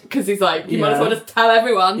 satisfied, because he's like, you might as well just tell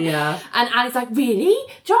everyone. Yeah. And Ali's like, really?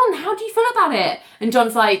 John, how do you feel about it? And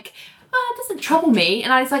John's like, it doesn't trouble me.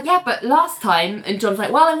 And Ali's like, yeah, but last time. And John's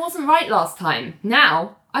like, well, I wasn't right last time.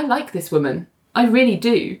 Now, I like this woman. I really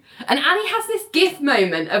do. And Annie has this GIF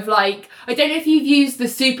moment of like, I don't know if you've used the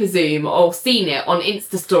super zoom or seen it on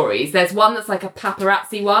Insta stories. There's one that's like a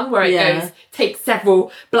paparazzi one where it goes, takes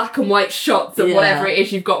several black and white shots of whatever it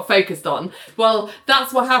is you've got focused on. Well,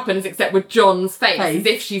 that's what happens except with John's face. As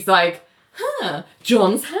if she's like,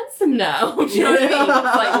 John's handsome now. Do you know what I mean?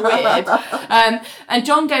 It's like weird. And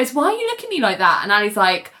John goes, why are you looking at me like that? And Annie's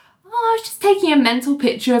like, I was just taking a mental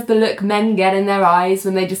picture of the look men get in their eyes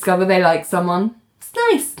when they discover they like someone. It's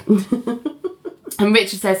nice. And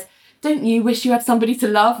Richard says, don't you wish you had somebody to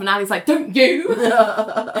love? And Ali's like, don't you?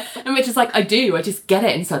 And Richard's like, I do. I just get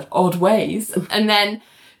it in such odd ways. And then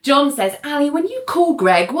John says, Ali, when you call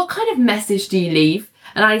Greg, what kind of message do you leave?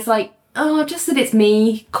 And Ali's like, oh, just that it's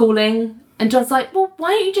me calling. And John's like, well,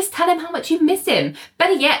 why don't you just tell him how much you miss him?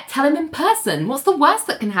 Better yet, tell him in person. What's the worst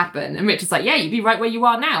that can happen? And Richard's like, yeah, you'd be right where you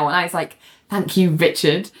are now. And I was like, thank you,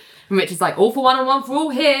 Richard. And Richard's like, all for one and one for all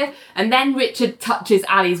here. And then Richard touches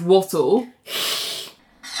Ali's wattle.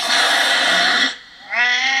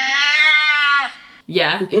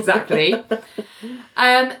 Yeah, exactly. So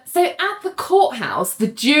at the courthouse, the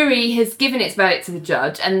jury has given its verdict to the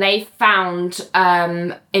judge and they found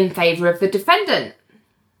in favour of the defendant.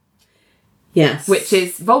 Yes. Which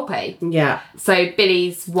is Volpe. Yeah. So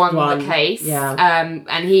Billy's won the case. Yeah.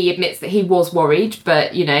 And he admits that he was worried,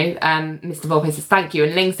 but, you know, Mr. Volpe says thank you.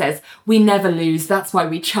 And Ling says, we never lose, that's why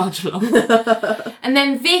we charge along. And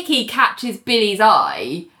then Vicky catches Billy's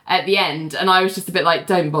eye at the end, and I was just a bit like,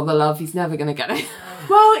 don't bother, love, he's never going to get it.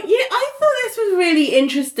 Well, yeah, I thought this was really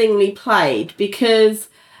interestingly played because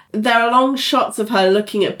there are long shots of her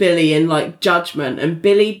looking at Billy in, like, judgment, and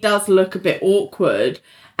Billy does look a bit awkward.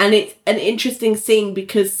 And it's an interesting scene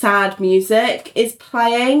because sad music is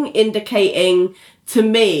playing, indicating to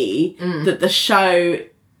me that the show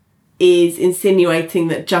is insinuating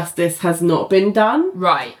that justice has not been done.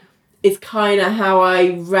 Right. Is kind of how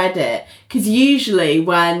I read it. Because usually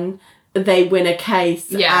when they win a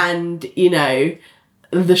case and, you know,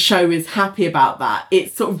 the show is happy about that,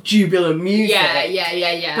 it's sort of jubilant music.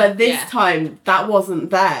 Yeah. But this time, that wasn't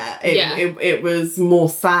there. It was more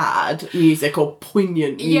sad music or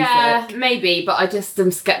poignant music. Yeah, maybe, but I just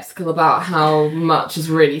am sceptical about how much has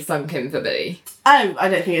really sunk in for Billy. Oh, I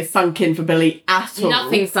don't think it's sunk in for Billy at all.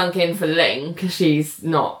 Nothing sunk in for Ling, because she's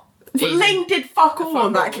not... Ling did fuck all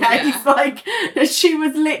on that case. Yeah. Like, she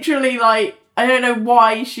was literally like... I don't know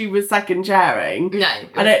why she was second chairing. No,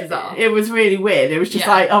 it was bizarre. It was really weird. It was just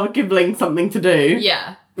like, oh, give Ling something to do.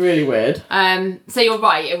 Yeah. Really weird. So you're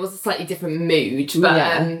right, it was a slightly different mood,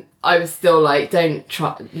 but I was still like, don't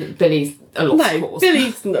try... Billy's a lost cause.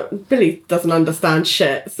 Billy doesn't understand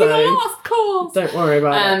shit, so... He's a lost cause! Don't worry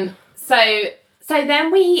about it. So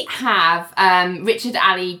then we have Richard,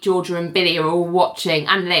 Ali, Georgia and Billy are all watching,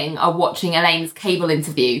 and Ling are watching Elaine's cable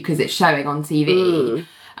interview because it's showing on TV.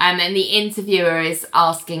 And the interviewer is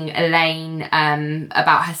asking Elaine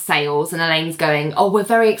about her sales, and Elaine's going, oh, we're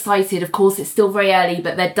very excited. Of course, it's still very early,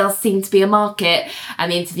 but there does seem to be a market.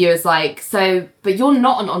 And the interviewer's like, but you're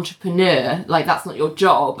not an entrepreneur. Like, that's not your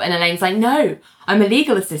job. And Elaine's like, no, I'm a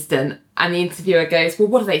legal assistant. And the interviewer goes, well,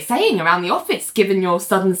 what are they saying around the office, given your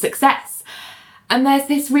sudden success? And there's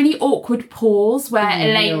this really awkward pause where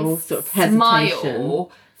Elaine's sort of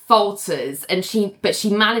smile falters, and she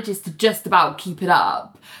manages to just about keep it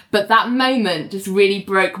up. But that moment just really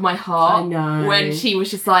broke my heart. I know. When she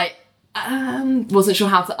was just like, wasn't sure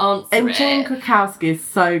how to answer And it. Jane Krakowski is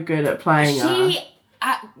so good at playing her. She,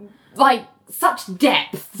 like, such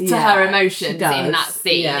depth to her emotions in that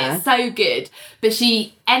scene. Yeah. It's so good. But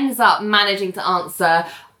she ends up managing to answer,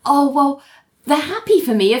 oh, well, they're happy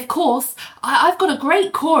for me, of course. I've got a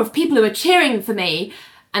great core of people who are cheering for me.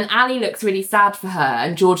 And Ali looks really sad for her,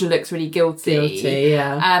 and Georgia looks really guilty.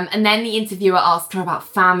 Yeah. And then the interviewer asks her about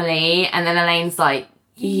family, and then Elaine's like,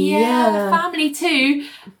 yeah, family too.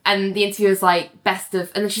 And the interviewer's like, and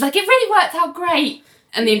then she's like, it really worked out great.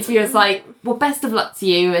 And the interviewer's like, well, best of luck to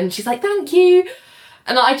you. And she's like, thank you.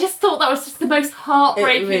 And I just thought that was just the most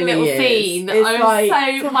heartbreaking little scene.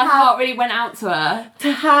 My heart really went out to her.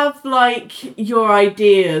 To have, like, your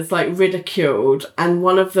ideas, like, ridiculed and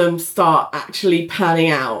one of them start actually panning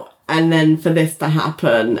out, and then for this to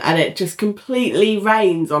happen, and it just completely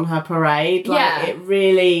rains on her parade. Like, it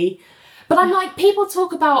really... But I'm like, people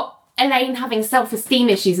talk about Elaine having self-esteem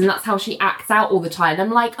issues and that's how she acts out all the time. I'm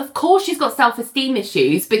like, of course she's got self-esteem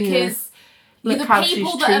issues, because... Look the how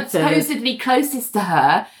people she's that are treated. supposedly closest to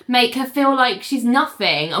her make her feel like she's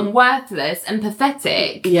nothing and worthless and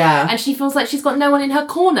pathetic. Yeah. And she feels like she's got no one in her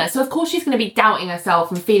corner. So of course she's going to be doubting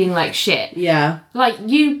herself and feeling like shit. Yeah. Like,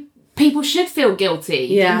 people should feel guilty.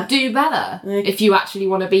 Yeah. And do better if you actually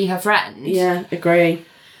want to be her friend. Yeah, agree.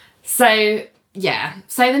 So... yeah.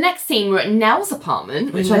 So the next scene, we're at Nell's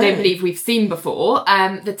apartment, which I don't believe we've seen before.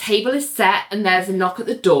 The table is set and there's a knock at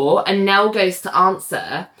the door, and Nell goes to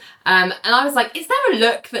answer. And I was like, is there a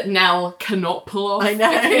look that Nell cannot pull off? I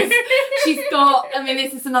know. Because she's got, I mean,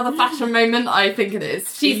 this is another fashion moment, I think it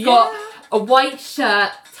is. She's got a white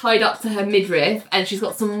shirt tied up to her midriff, and she's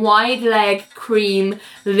got some wide leg cream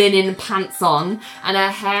linen pants on, and her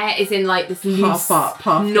hair is in like this loose half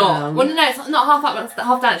knot. down. Well, no, it's not half up, it's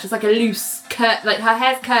half down. It's just like a loose like her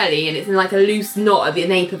hair's curly, and it's in like a loose knot at the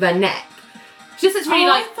nape of her neck. She just looks really I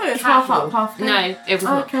like thought it was casual. half up, half down. No, it was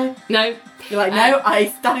not. Okay. No. You're like, no, I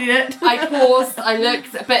studied it. I paused, I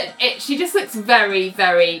looked, but she just looks very,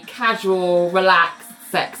 very casual, relaxed,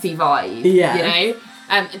 sexy vibe. Yeah. You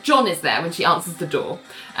know? John is there when she answers the door.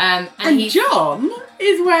 And John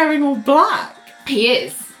is wearing all black. He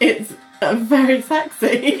is. It's very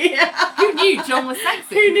sexy. Who knew John was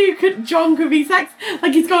sexy? Who knew John could be sexy?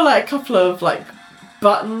 Like, he's got like a couple of like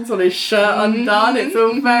buttons on his shirt undone. It's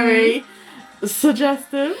all very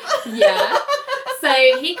suggestive. Yeah. So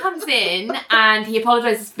he comes in and he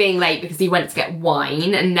apologises for being late because he went to get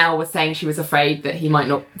wine, and Nell was saying she was afraid that he might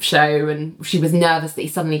not show, and she was nervous that he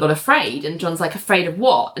suddenly got afraid. And John's like, afraid of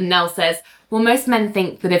what? And Nell says, well, most men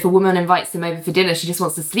think that if a woman invites him over for dinner, she just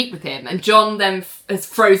wants to sleep with him. And John then is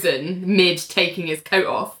frozen mid taking his coat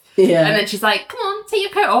off. Yeah. And then she's like, come on, take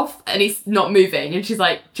your coat off. And he's not moving. And she's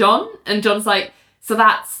like, John? And John's like, so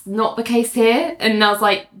that's not the case here? And Nell's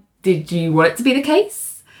like, did you want it to be the case?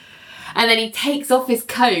 And then he takes off his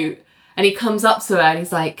coat and he comes up to her and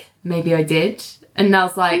he's like, maybe I did. And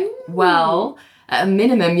Nell's like, well, at a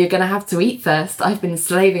minimum, you're going to have to eat first. I've been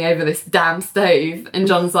slaving over this damn stove. And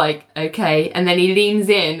John's like, okay. And then he leans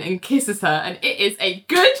in and kisses her, and it is a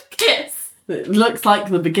good kiss. It looks like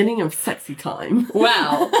the beginning of sexy time.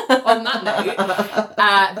 Well, on that note,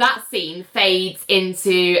 that scene fades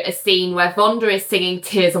into a scene where Vonda is singing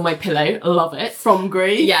Tears on My Pillow. Love it. From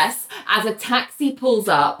Greece. Yes. As a taxi pulls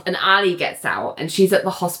up and Ali gets out and she's at the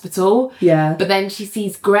hospital. Yeah. But then she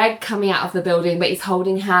sees Greg coming out of the building, but he's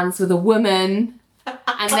holding hands with a woman.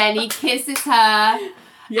 And then he kisses her.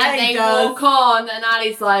 Yeah, and he they does. walk on, and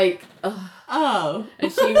Ali's like, ugh. Oh.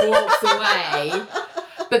 And she walks away.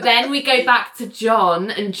 But then we go back to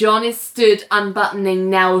John, and John is stood unbuttoning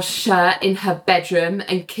Nell's shirt in her bedroom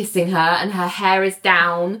and kissing her, and her hair is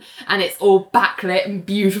down and it's all backlit and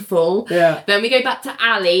beautiful. Yeah. Then we go back to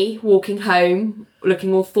Ali walking home,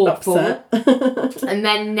 looking all thoughtful. Upset. And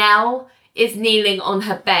then Nell is kneeling on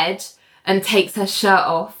her bed and takes her shirt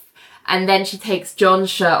off. And then she takes John's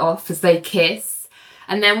shirt off as they kiss.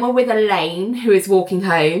 And then we're with Elaine, who is walking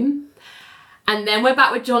home. And then we're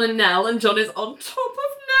back with John and Nell, and John is on top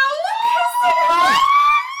of Nell.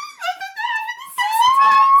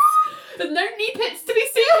 There's no knee pits to be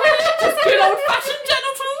seen, just good old-fashioned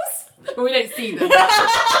genitals. Well, we don't see them.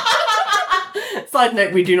 Side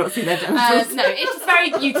note, we do not see their genitals. No, it's just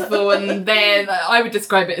very beautiful, and I would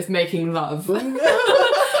describe it as making love. And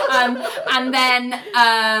then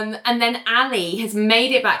Ali has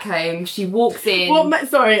made it back home. She walks in. Well,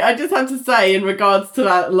 sorry, I just have to say in regards to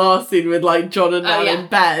that last scene with like John and Nell in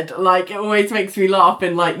bed, like it always makes me laugh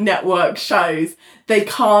in like network shows. They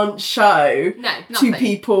can't show two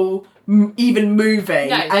people even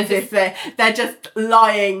moving as if they're just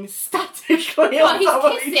lying statically. Well, he's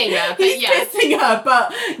kissing her. He's kissing her,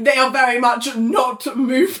 but they are very much not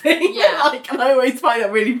moving. Yeah. Like, and I always find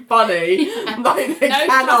that really funny. Like they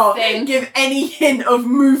cannot give any hint of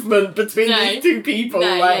movement between these two people.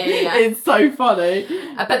 It's so funny.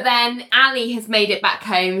 But then Ali has made it back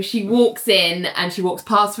home. She walks in and she walks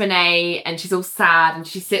past Renee and she's all sad and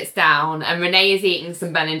she sits down and Renee is eating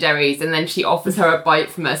some Ben & Jerry's and then she offers her a bite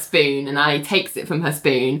from her spoon and Ali takes it from her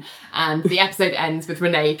spoon and the episode ends with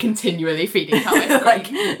Renee continually feeding her ice cream. Like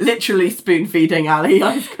literally spoon feeding Ali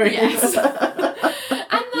ice cream. Yes.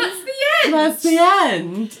 And that's the end. That's the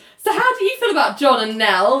end. So how do you feel about John and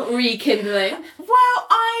Nell rekindling? Well,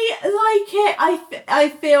 I like it. I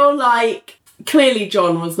feel like clearly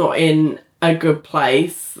John was not in a good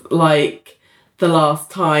place like the last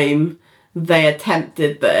time they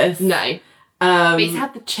attempted this. No. But he's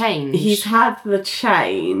had the change. He's had the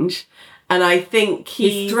change. And I think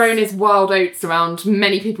he's thrown his wild oats around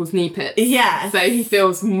many people's knee pits. Yeah. So he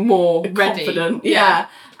feels more ready. Confident. Yeah.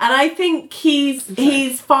 And I think he's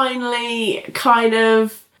finally kind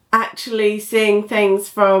of actually seeing things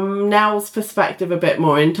from Nell's perspective a bit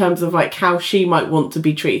more in terms of like how she might want to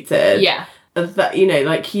be treated. Yeah. That, you know,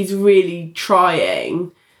 like he's really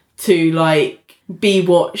trying to like be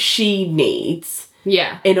what she needs.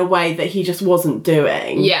 Yeah. In a way that he just wasn't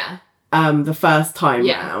doing. Yeah. The first time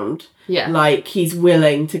round. Yeah. Like he's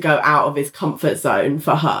willing to go out of his comfort zone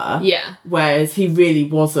for her. Yeah. Whereas he really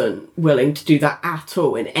wasn't willing to do that at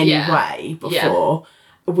all in any way before,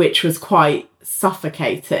 which was quite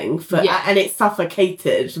suffocating and it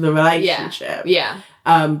suffocated the relationship. Yeah.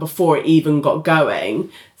 Before it even got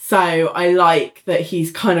going. So I like that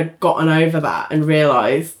he's kind of gotten over that and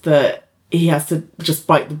realised that he has to just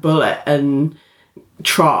bite the bullet and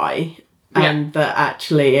try and that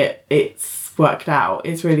actually it's worked out.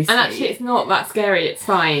 It's really sweet. And actually it's not that scary, it's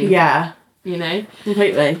fine. Yeah. You know?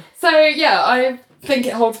 Completely. So yeah, I think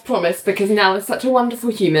it holds promise because Nell is such a wonderful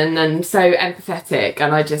human and so empathetic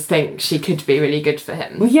and I just think she could be really good for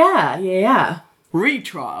him. Yeah.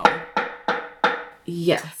 Retrial.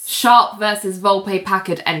 Yes. Sharp versus Volpe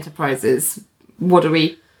Packard Enterprises. What do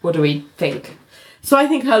we think? So I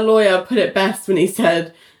think her lawyer put it best when he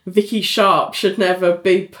said Vicky Sharp should never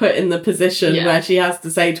be put in the position where she has to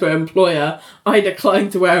say to her employer, I decline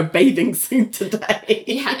to wear a bathing suit today.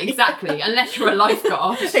 Yeah, exactly. Unless you're a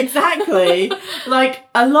lifeguard. Exactly. Like,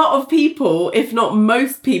 a lot of people, if not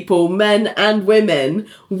most people, men and women,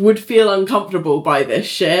 would feel uncomfortable by this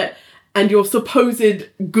shit. And your supposed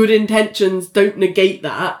good intentions don't negate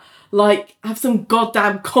that. Like, have some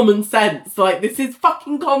goddamn common sense. Like, this is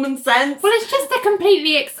fucking common sense. Well, it's just a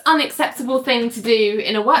completely unacceptable thing to do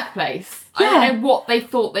in a workplace. Yeah. I don't know what they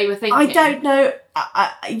thought they were thinking. I don't know.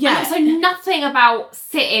 And also nothing about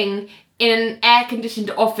sitting in an air-conditioned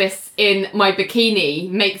office in my bikini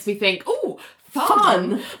makes me think, ooh,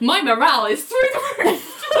 fun. My morale is through the roof.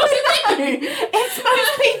 It's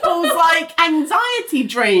most people's like anxiety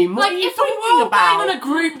dream. What Like are you if we talking were about? going on a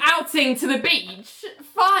group outing to the beach,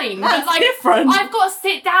 fine. That's but like different. I've got to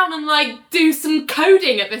sit down and like do some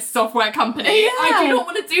coding at this software company. Yeah. I do not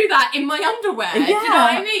want to do that in my underwear. Do you know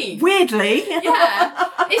what I mean? Weirdly. Yeah.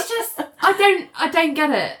 It's just I don't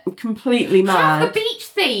get it. Completely Have mad. the beach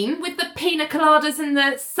theme with the pina coladas and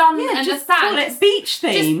the sun and the just sand. call it beach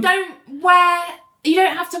theme. Just you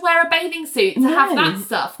don't have to wear a bathing suit to have that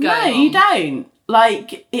stuff going on. No, you don't.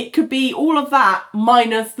 Like, it could be all of that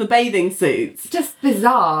minus the bathing suits. Just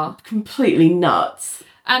bizarre. Completely nuts.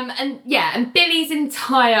 And Billy's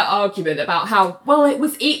entire argument about how, well, it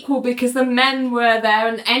was equal because the men were there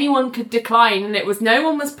and anyone could decline and no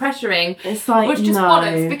one was pressuring. It's like, was just no.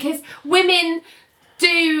 bollocks because women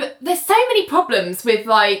there's so many problems with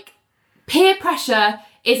like peer pressure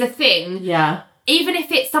is a thing. Yeah. Even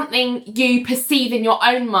if it's something you perceive in your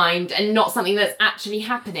own mind and not something that's actually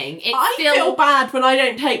happening, I feel bad when I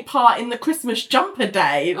don't take part in the Christmas jumper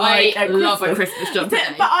day. Like, I at love a Christmas. Christmas jumper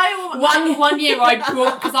day. But One year I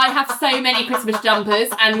brought, because I have so many Christmas jumpers,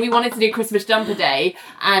 and we wanted to do Christmas jumper day,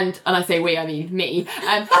 and I say we, I mean me,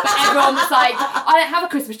 but everyone was like, I don't have a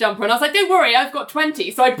Christmas jumper, and I was like, don't worry, I've got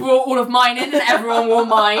 20, so I brought all of mine in, and everyone wore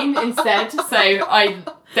mine instead, so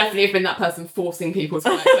definitely have been that person forcing people to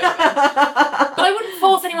wear clothing. But I wouldn't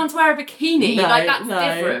force anyone to wear a bikini. No, like, that's no.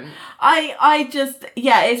 different. I just,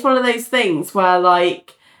 yeah, it's one of those things where,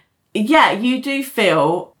 like, yeah, you do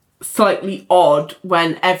feel slightly odd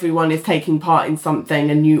when everyone is taking part in something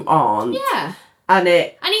and you aren't. Yeah. And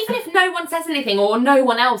even if no one says anything or no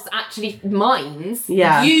one else actually minds,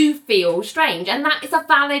 Yeah. you feel strange. And that is a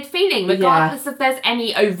valid feeling, regardless if there's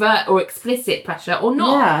any overt or explicit pressure or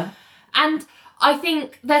not. Yeah. And I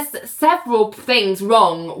think there's several things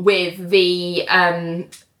wrong with the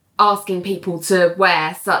asking people to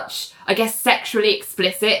wear such, I guess, sexually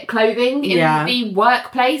explicit clothing in the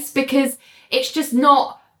workplace, because it's just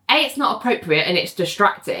not, A, it's not appropriate and it's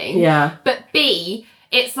distracting. Yeah. But B,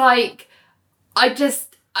 it's like,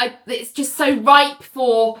 it's just so ripe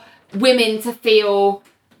for women to feel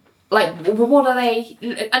like, well, what are they?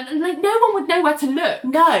 And like, no one would know where to look.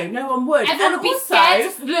 No one would. Everyone And would be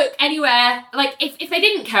scared to look anywhere. Like, if they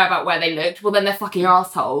didn't care about where they looked, well, then they're fucking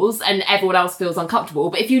assholes and everyone else feels uncomfortable.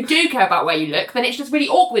 But if you do care about where you look, then it's just really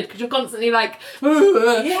awkward because you're constantly like,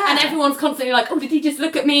 ugh. Yeah. And everyone's constantly like, oh, did he just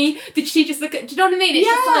look at me? Did she just look at... Do you know what I mean? It's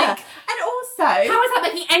just like... And also... How is that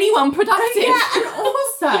making anyone productive? Yeah, and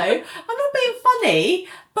also, I'm not being funny,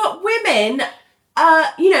 but women,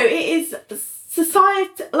 it is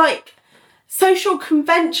society, like, social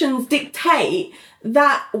conventions dictate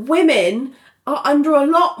that women are under a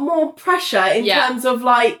lot more pressure in terms of,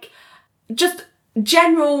 like, just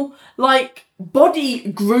general, like,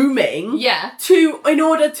 body grooming in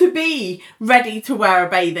order to be ready to wear a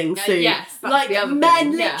bathing suit. Yes, that's like, the other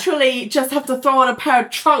men thing, literally just have to throw on a pair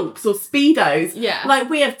of trunks or Speedos. Yeah. Like,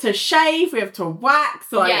 we have to shave, we have to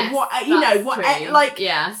wax, like, Yes, what, true. like,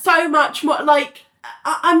 Yeah. so much more, like,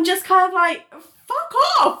 I'm just kind of like, fuck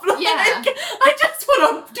off. Like, I just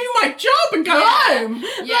want to do my job and go home.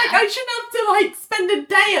 Yeah. Like, I shouldn't have to, like, spend a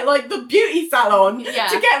day at, like, the beauty salon to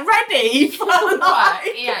get ready for,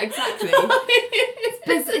 like... Yeah, exactly.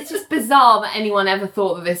 It's just bizarre that anyone ever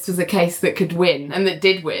thought that this was a case that could win and that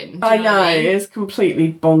did win. Do you I know know, what I mean? it's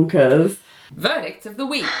completely bonkers. Verdict of the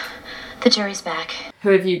week. The jury's back. Who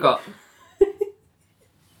have you got?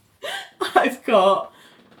 I've got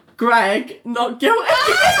Greg not guilty.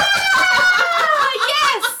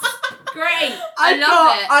 Yes! Great. I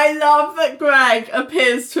love it. I love that Greg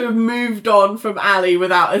appears to have moved on from Ali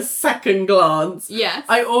without a second glance. Yes.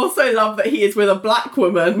 I also love that he is with a black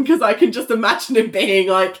woman, because I can just imagine him being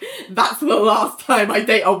like, that's the last time I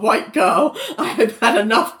date a white girl. I have had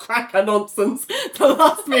enough cracker nonsense to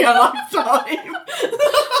last me a lifetime.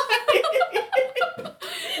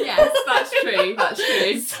 Yes, that's true. That's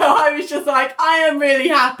true. So I was just like, I am really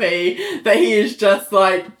happy that he has just,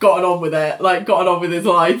 like, gotten on with it. Like, gotten on with his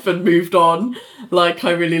life and moved on. Like,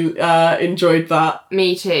 I really enjoyed that.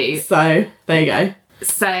 Me too. So, there you go.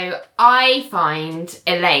 So I find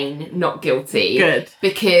Elaine not guilty. Good.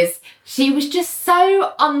 Because she was just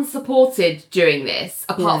so unsupported during this,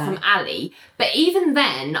 apart Yeah. from Ali. But even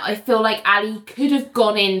then, I feel like Ali could have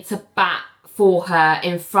gone in to bat for her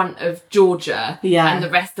in front of Georgia and the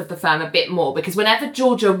rest of the firm a bit more, because whenever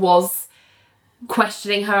Georgia was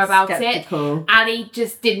questioning her about Skeptical. it, Ali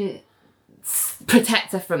just didn't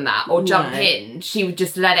protect her from that or jump in. She would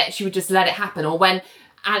just let it happen. Or when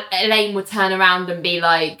Elaine would turn around and be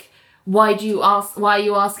like, why are you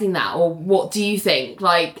asking that? Or what do you think?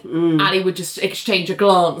 Like, Ali would just exchange a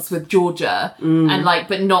glance with Georgia and, like,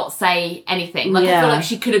 but not say anything. Like, I feel like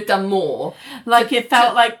she could have done more. Like, it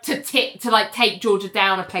felt like... to take Georgia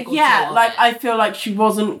down a peg or two. Yeah, on like, it. I feel like she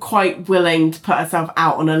wasn't quite willing to put herself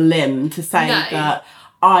out on a limb to say that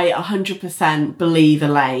I 100% believe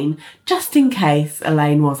Elaine, just in case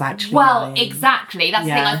Elaine was actually lying. Exactly. That's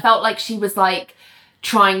the thing. I felt like she was, like,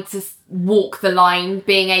 trying to walk the line,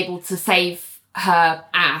 being able to save her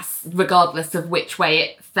ass regardless of which way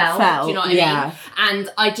it fell. Do you know what I mean? And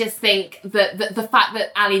I just think that the fact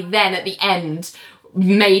that Ali then at the end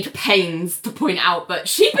made pains to point out that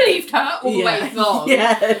she believed her all the way along.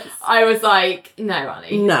 Yes. I was like, no,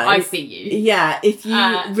 Ali. No. I see you. Yeah, if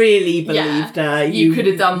you really believed her, you could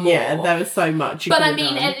have done more. Yeah, there was so much you But could I have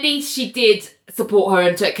mean, done. at least she did support her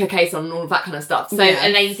and took her case on and all of that kind of stuff. So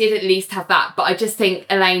Elaine did at least have that. But I just think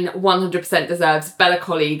Elaine 100% deserves better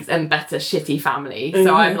colleagues and better shitty family.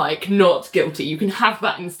 So I'm like, not guilty. You can have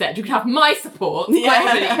that instead. You can have my support.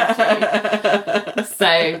 I believe you.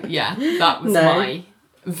 So yeah, that was my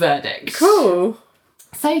verdict. Cool.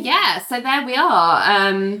 So so there we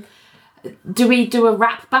are. Do we do a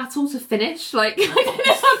rap battle to finish? Like, I don't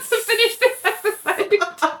know how to finish this episode.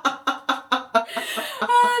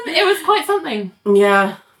 It was quite something.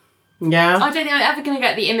 Yeah. I don't think I'm ever going to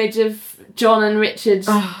get the image of John and Richard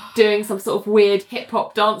doing some sort of weird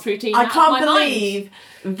hip-hop dance routine. I out of can't my mind. believe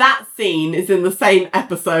that scene is in the same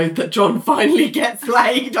episode that John finally gets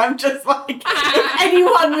laid. I'm just like,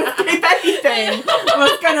 if anything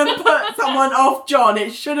was going to put someone off John,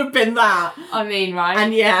 it should have been that. I mean, right?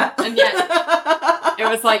 And yet it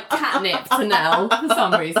was like catnip to Nell for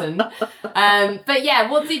some reason. But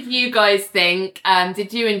yeah, what did you guys think?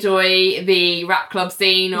 Did you enjoy the rap club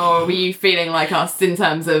scene, or were you feeling like us in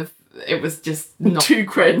terms of it was just not too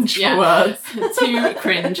cringe for words? Too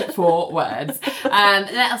cringe for words.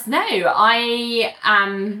 Let us know. I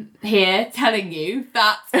am here telling you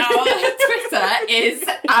that our Twitter is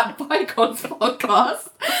at Bygones Podcast.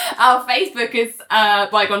 Our Facebook is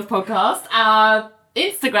Bygones Podcast. Our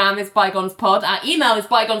Instagram is Bygones Pod. Our email is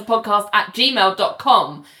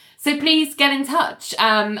bygonespodcast@gmail.com. So please get in touch.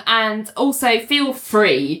 And also feel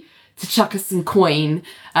free to chuck us some coin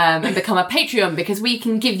and become a Patreon, because we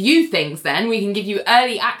can give you things then. We can give you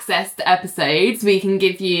early access to episodes. We can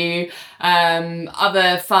give you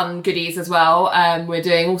other fun goodies as well. We're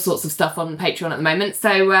doing all sorts of stuff on Patreon at the moment. So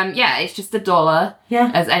yeah, it's just $1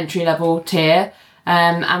 as entry level tier.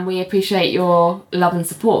 And we appreciate your love and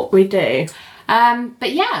support. We do.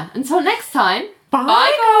 But yeah, until next time, Bye.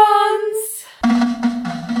 Bygones!